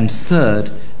 And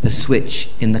third, a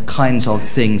switch in the kinds of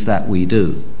things that we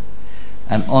do.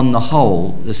 And on the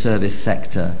whole, the service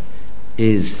sector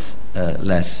is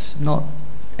less, not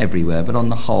everywhere, but on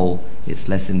the whole, it's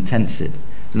less intensive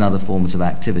than other forms of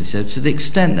activity. So to the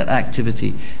extent that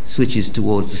activity switches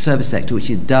towards the service sector, which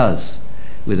it does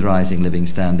with rising living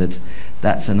standards,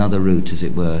 that's another route, as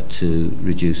it were, to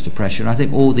reduce the pressure. And I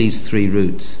think all these three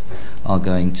routes are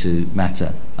going to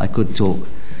matter. I could talk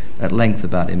at length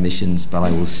about emissions, but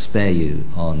I will spare you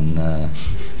on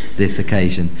this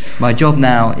occasion. My job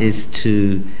now is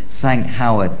to thank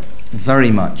Howard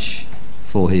very much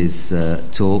for his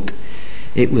talk.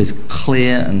 It was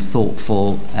clear and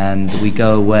thoughtful, and we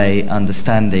go away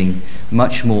understanding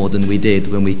much more than we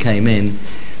did when we came in.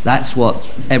 That's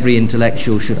what every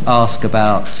intellectual should ask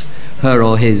about her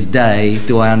or his day.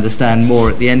 Do I understand more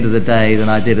at the end of the day than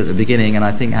I did at the beginning? And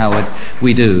I think, Howard,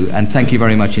 we do. And thank you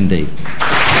very much indeed.